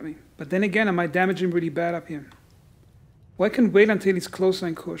coming at me. But then again, I might damage him really bad up here. Well, I can wait until he's closer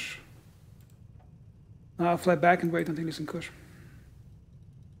in Kush. I'll fly back and wait until he's in Kush.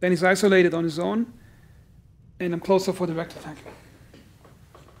 Then he's isolated on his own, and I'm closer for direct attack.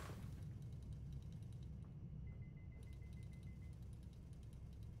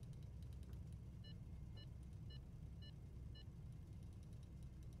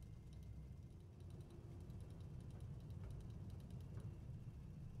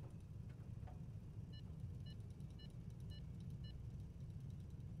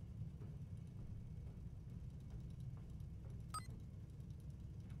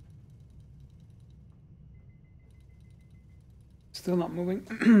 Still not moving.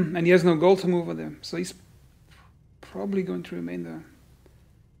 And he has no goal to move over there. So he's probably going to remain there.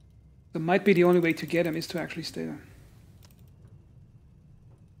 So might be the only way to get him is to actually stay there.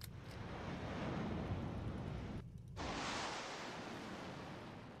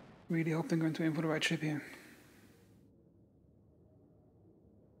 Really hope they're going to aim for the right ship here.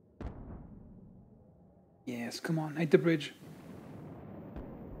 Yes, come on, hit the bridge.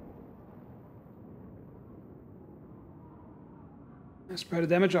 Spread the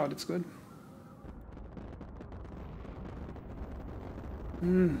damage out, it's good.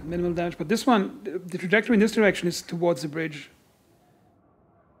 Minimal damage, but this one, the trajectory in this direction is towards the bridge.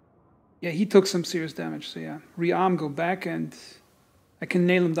 Yeah, he took some serious damage, so yeah. Rearm, go back, and I can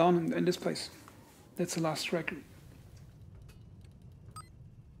nail him down in this place. That's the last strike.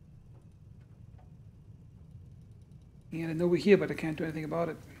 Yeah, I know we're here, but I can't do anything about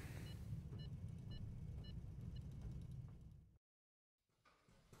it.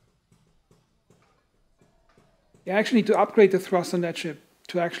 Yeah, I actually need to upgrade the thrust on that ship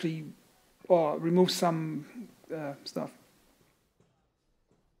to actually remove some stuff.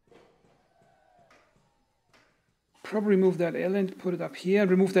 Probably remove that airline, put it up here, and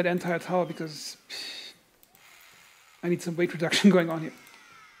remove that entire tower because I need some weight reduction going on here.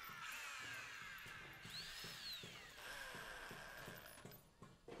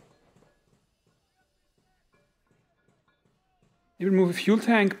 You remove a fuel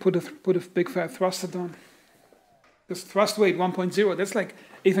tank, put a big fat thruster down. This thrust weight 1.0, that's like,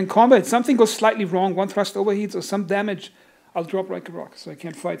 if in combat something goes slightly wrong, one thrust overheats or some damage, I'll drop like a rock, so I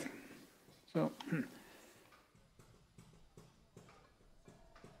can't fight. So,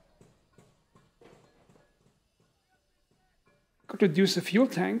 Could reduce the fuel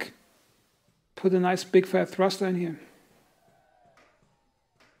tank, put a nice big fat thruster in here.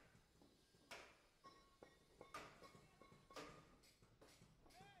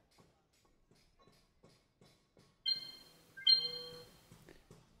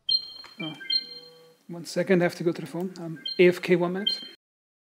 1 second, I have to go to the phone. I'm AFK 1 minute.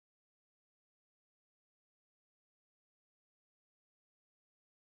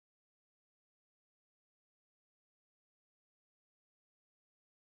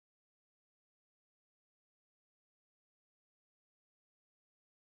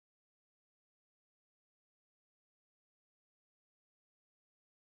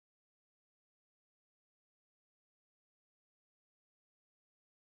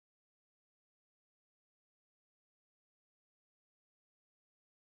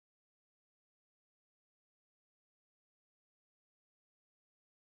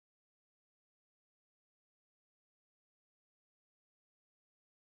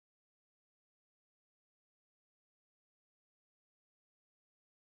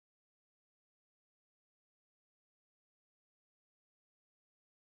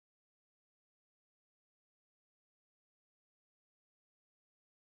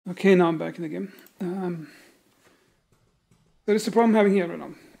 Okay, now I'm back in the game. There's the problem I'm having here right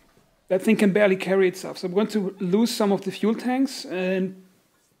now. That thing can barely carry itself, so I'm going to lose some of the fuel tanks and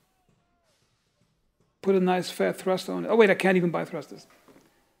put a nice fat thruster on it. Oh wait, I can't even buy thrusters.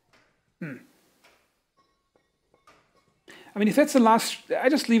 I mean, if that's the last, I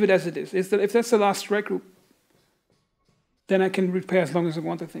just leave it as it is. If that's the last strike group, then I can repair as long as I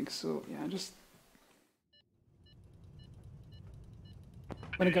want, I think. So yeah, just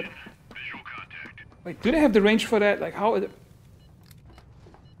when I got. Visual contact. Wait, do they have the range for that? Like how?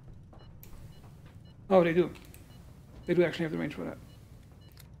 Oh, they do. They do actually have the range for that.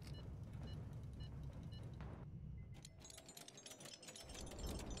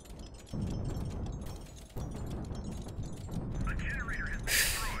 A generator has been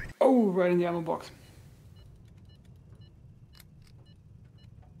destroyed. Oh, right in the ammo box.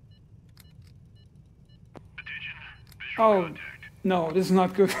 Attention. Visual Oh, contact. no, this is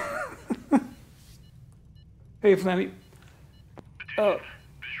not good. Hey, Flemmy. Oh.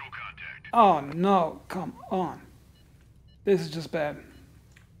 Visual contact. Oh, no, come on. This is just bad.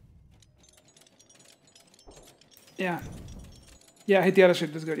 Yeah. Yeah, I hit the other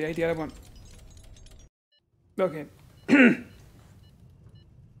shit. That's good. Yeah, I hit the other one. Okay.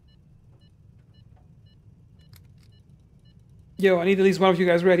 Yo, I need at least one of you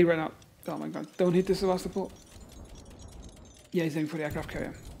guys ready right now. Oh my god, don't hit the Sevastopol. Yeah, he's aiming for the aircraft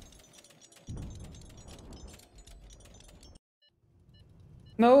carrier.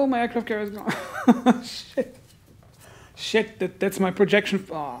 No, my aircraft carrier is gone. Shit. Shit, that's my projection.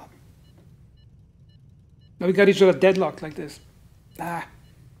 Oh. Now we got each other deadlocked like this. Ah.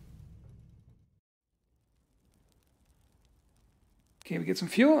 Okay, we get some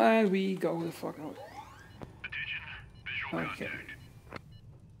fuel and we go the fuck out. Attention. Visual Okay. contact.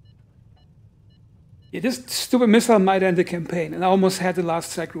 Yeah, this stupid missile might end the campaign, and I almost had the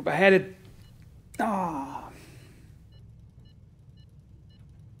last strike group. I had it. Ah.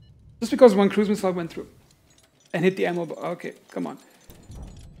 Just because one cruise missile went through and hit the ammo. Okay, come on.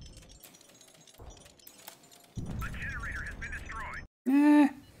 A generator has been destroyed. Eh.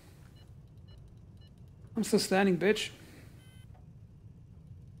 I'm still standing, bitch.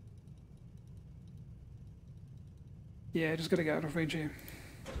 Yeah, I just gotta get out of range here.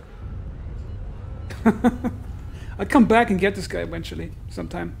 I'll come back and get this guy eventually,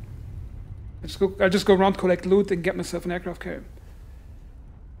 sometime. I'll just go around, collect loot, and get myself an aircraft carrier.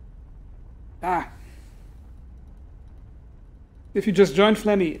 Ah. If you just joined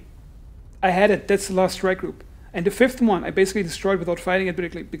Flemmy, I had it. That's the last strike group. And the fifth one, I basically destroyed without fighting it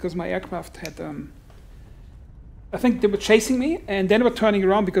particularly because my aircraft had, I think they were chasing me, and then they were turning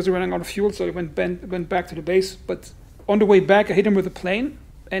around because they were running out of fuel, so they went back to the base. But on the way back, I hit them with a plane,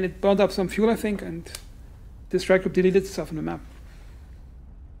 and it burned up some fuel, I think, and the strike group deleted itself from the map.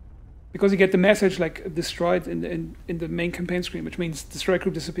 Because you get the message like destroyed in the main campaign screen, which means the strike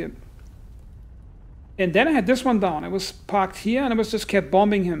group disappeared. And then I had this one down. I was parked here, and I was just kept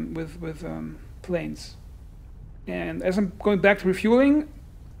bombing him with planes. And as I'm going back to refueling,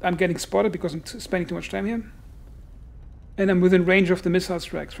 I'm getting spotted because I'm spending too much time here. And I'm within range of the missile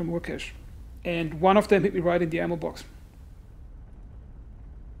strikes from Urkesh. And one of them hit me right in the ammo box.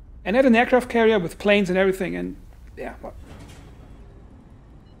 And I had an aircraft carrier with planes and everything, and yeah, well,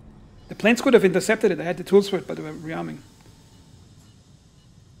 the planes could have intercepted it. I had the tools for it, but they were rearming.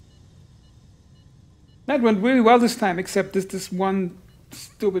 That went really well this time, except this one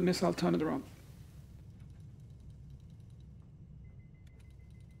stupid missile turned it around.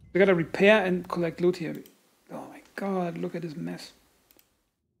 We gotta repair and collect loot here. Oh my god, look at this mess.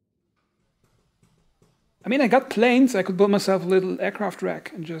 I mean, I got planes. I could build myself a little aircraft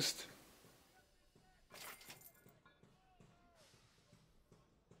rack and just...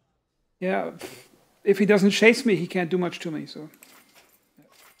 Yeah, if he doesn't chase me, he can't do much to me, so.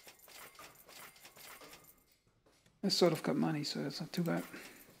 I sort of got money, so that's not too bad.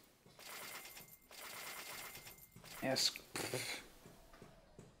 Yes.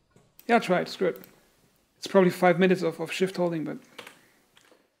 Yeah, I'll try it, screw it. It's probably 5 minutes of shift holding, but...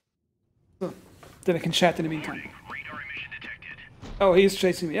 So, then I can chat in the meantime. Oh, he is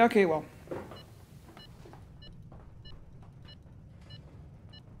chasing me. Okay, well.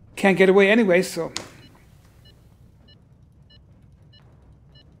 Can't get away anyway, so...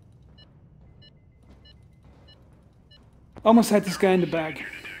 Almost had this guy in the bag.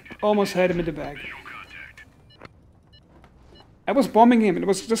 Almost had him in the bag. I was bombing him, and it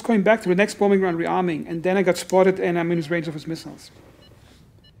was just going back to the next bombing run, rearming, and then I got spotted and I'm in his range of his missiles.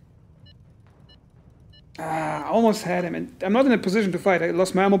 Almost had him, and I'm not in a position to fight. I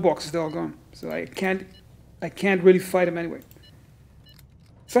lost my ammo boxes, they're all gone. So I can't really fight him anyway.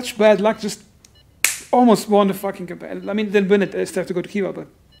 Such bad luck, just almost won the fucking campaign. I mean, didn't win it, I still have to go to Kiva, but...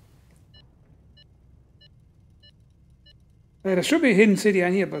 There should be a hidden city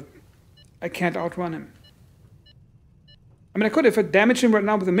in here, but I can't outrun him. I mean, I could if I damage him right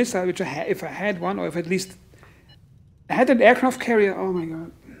now with a missile, which if I had one, or if at least I had an aircraft carrier. Oh my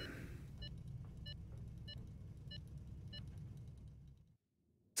god!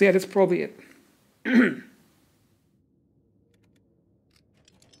 So yeah, that's probably it.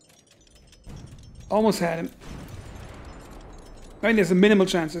 Almost had him. I mean, there's a minimal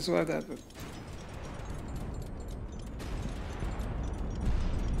chance I still have that, but.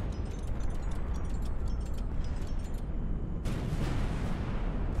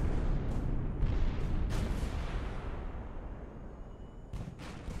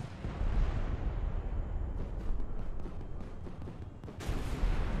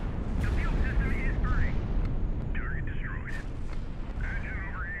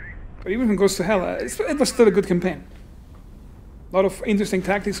 But even if it goes to hell, it was still a good campaign. A lot of interesting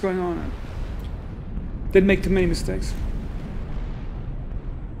tactics going on. Didn't make too many mistakes.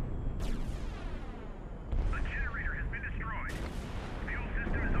 A generator has been destroyed. Fuel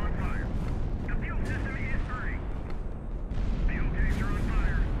system is on fire. The fuel system is burning. Fuel tanks are on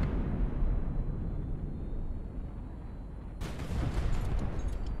fire.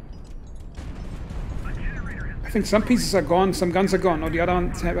 A generator has I think some pieces are gone, some guns are gone, or the other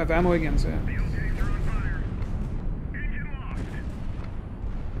ones have ammo again, so yeah. fuel tanks are on fire. Engine locked.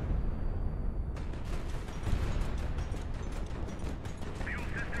 Fuel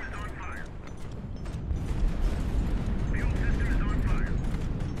system is on fire. Fuel system is on fire.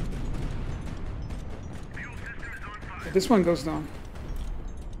 Fuel system is on fire. This one goes down.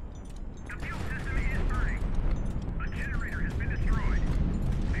 The fuel system is burning. A generator has been destroyed.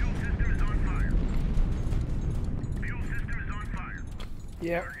 Fuel system is on fire. Fuel system is on fire.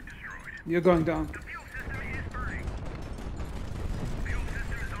 Yeah, Target destroyed. you're going down. The fuel system is burning. Fuel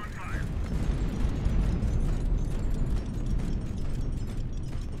system is on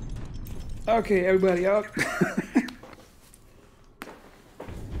fire. Okay, everybody out.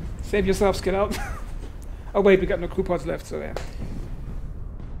 Save yourselves, get out. Oh wait, we got no crew pods left, so yeah.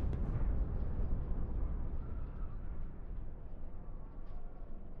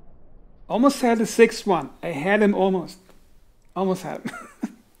 Almost had the 6-1. I had him almost. Almost had him.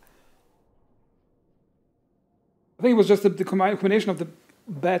 I think it was just the combination of the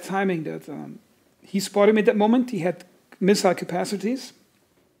bad timing that he spotted me at that moment. He had missile capacities,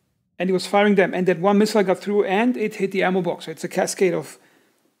 and he was firing them. And that one missile got through, and it hit the ammo box. So it's a cascade of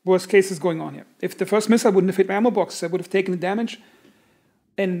worst cases going on here. If the first missile wouldn't have hit my ammo box, I would have taken the damage.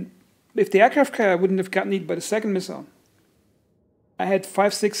 And if the aircraft carrier wouldn't have gotten hit by the second missile, I had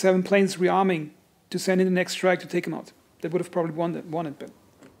 5, 6, 7 planes rearming to send in the next strike to take him out. That would have probably won it, but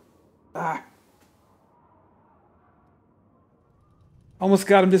almost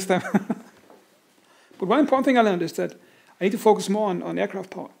got him this time. But one important thing I learned is that I need to focus more on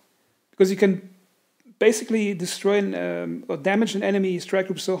aircraft power, because you can basically destroy or damage an enemy strike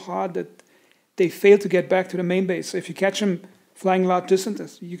group so hard that they fail to get back to the main base. So if you catch them flying large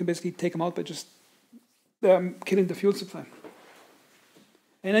distances, you can basically take them out by just killing the fuel supply.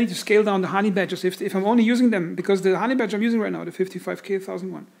 And I need to scale down the honey badgers if I'm only using them, because the honey badger I'm using right now, the 55K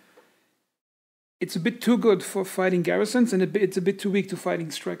 1001, it's a bit too good for fighting garrisons, and it's a bit too weak to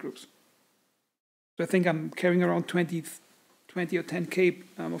fighting strike groups. So I think I'm carrying around 20 or 10K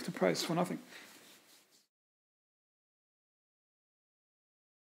of the price for nothing.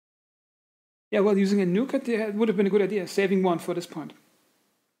 Yeah, well, using a nuke would have been a good idea, saving one for this point.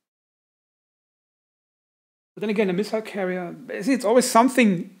 But then again, a missile carrier, it's always some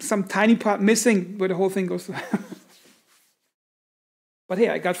tiny part missing where the whole thing goes to. But hey,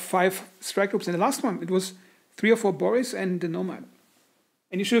 I got 5 strike groups. And the last one, it was 3 or 4 Boris and the Nomad.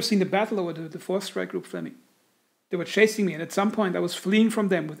 And you should have seen the battle over the 4th strike group Fleming. They were chasing me, and at some point I was fleeing from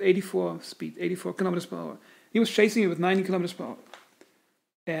them with 84 speed, 84 kilometers per hour. He was chasing me with 90 kilometers per hour.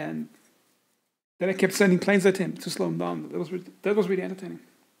 And then I kept sending planes at him to slow him down. That was really entertaining.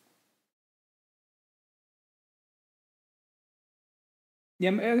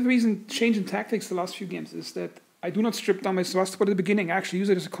 Yeah, the reason change in tactics the last few games is that I do not strip down my Sevastopol at the beginning. I actually use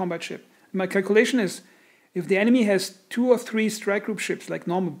it as a combat ship. My calculation is, if the enemy has 2 or 3 strike group ships, like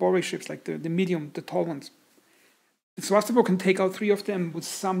normal Boris ships, like the medium, the tall ones, the Sevastopol can take out 3 of them with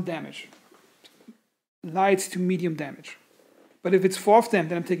some damage. Light to medium damage. But if it's 4 of them,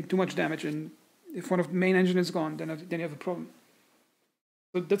 then I'm taking too much damage, and if one of the main engine is gone, then you have a problem.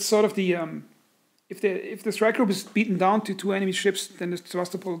 So that's sort of the... If the strike group is beaten down to 2 enemy ships, then the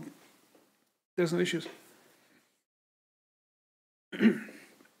Sevastopol, there's no issues.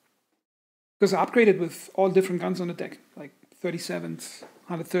 Because I upgraded with all different guns on the deck, like 37s,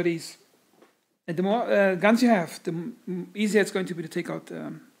 130s. And the more guns you have, the easier it's going to be to take out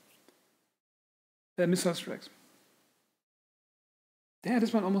missile strikes. Yeah,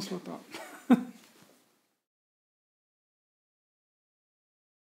 this one almost worked out.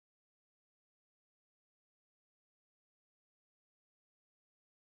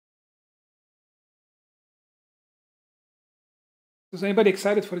 Is anybody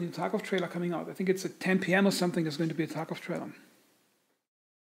excited for the new Tarkov trailer coming out? I think it's at 10 p.m. or something. There's going to be a Tarkov trailer.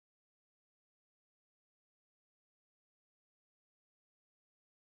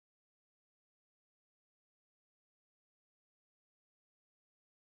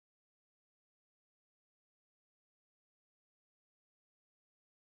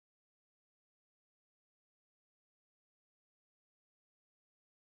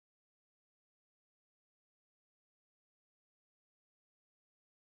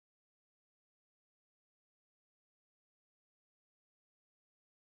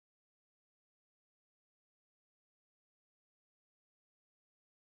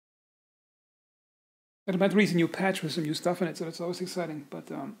 But I might release a new patch with some new stuff in it, so that's always exciting. But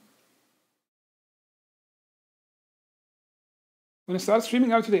when I started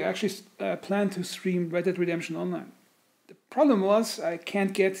streaming out today, I actually planned to stream Red Dead Redemption Online. The problem was I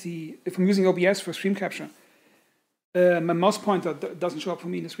can't get if I'm using OBS for screen capture, my mouse pointer doesn't show up for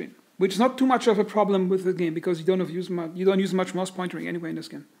me in the screen, which is not too much of a problem with the game because you don't use much mouse pointering anyway in this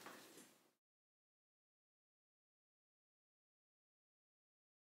game.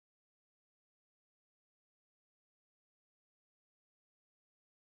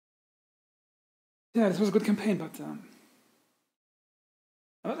 Yeah, this was a good campaign, but I'm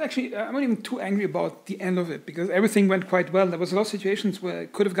not even too angry about the end of it because everything went quite well. There was a lot of situations where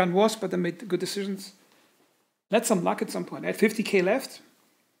it could have gone worse, but I made good decisions. I had some luck at some point. I had 50k left,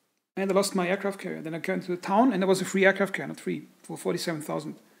 and I lost my aircraft carrier. Then I came to the town, and there was a free aircraft carrier, not free, for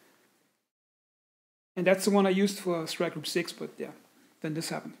 47,000. And that's the one I used for Strike Group 6, but yeah, then this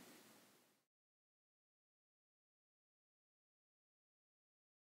happened.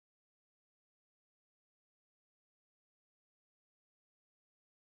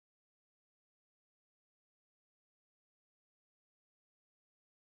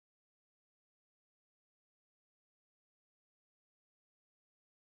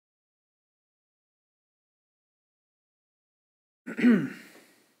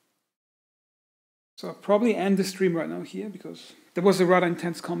 So I'll probably end the stream right now here because there was a rather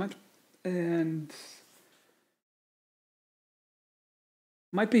intense comment, and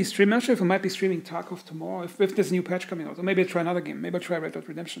might be stream. I'm not sure if I might be streaming Tarkov tomorrow if there's a new patch coming out, or maybe I'll try another game. Maybe I'll try Red Dead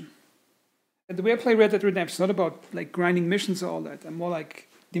Redemption. And the way I play Red Dead Redemption is not about like grinding missions or all that. I'm more like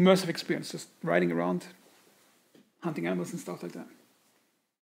the immersive experience, just riding around, hunting animals and stuff like that.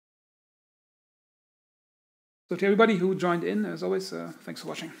 So to everybody who joined in, as always, thanks for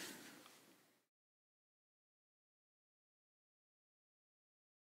watching.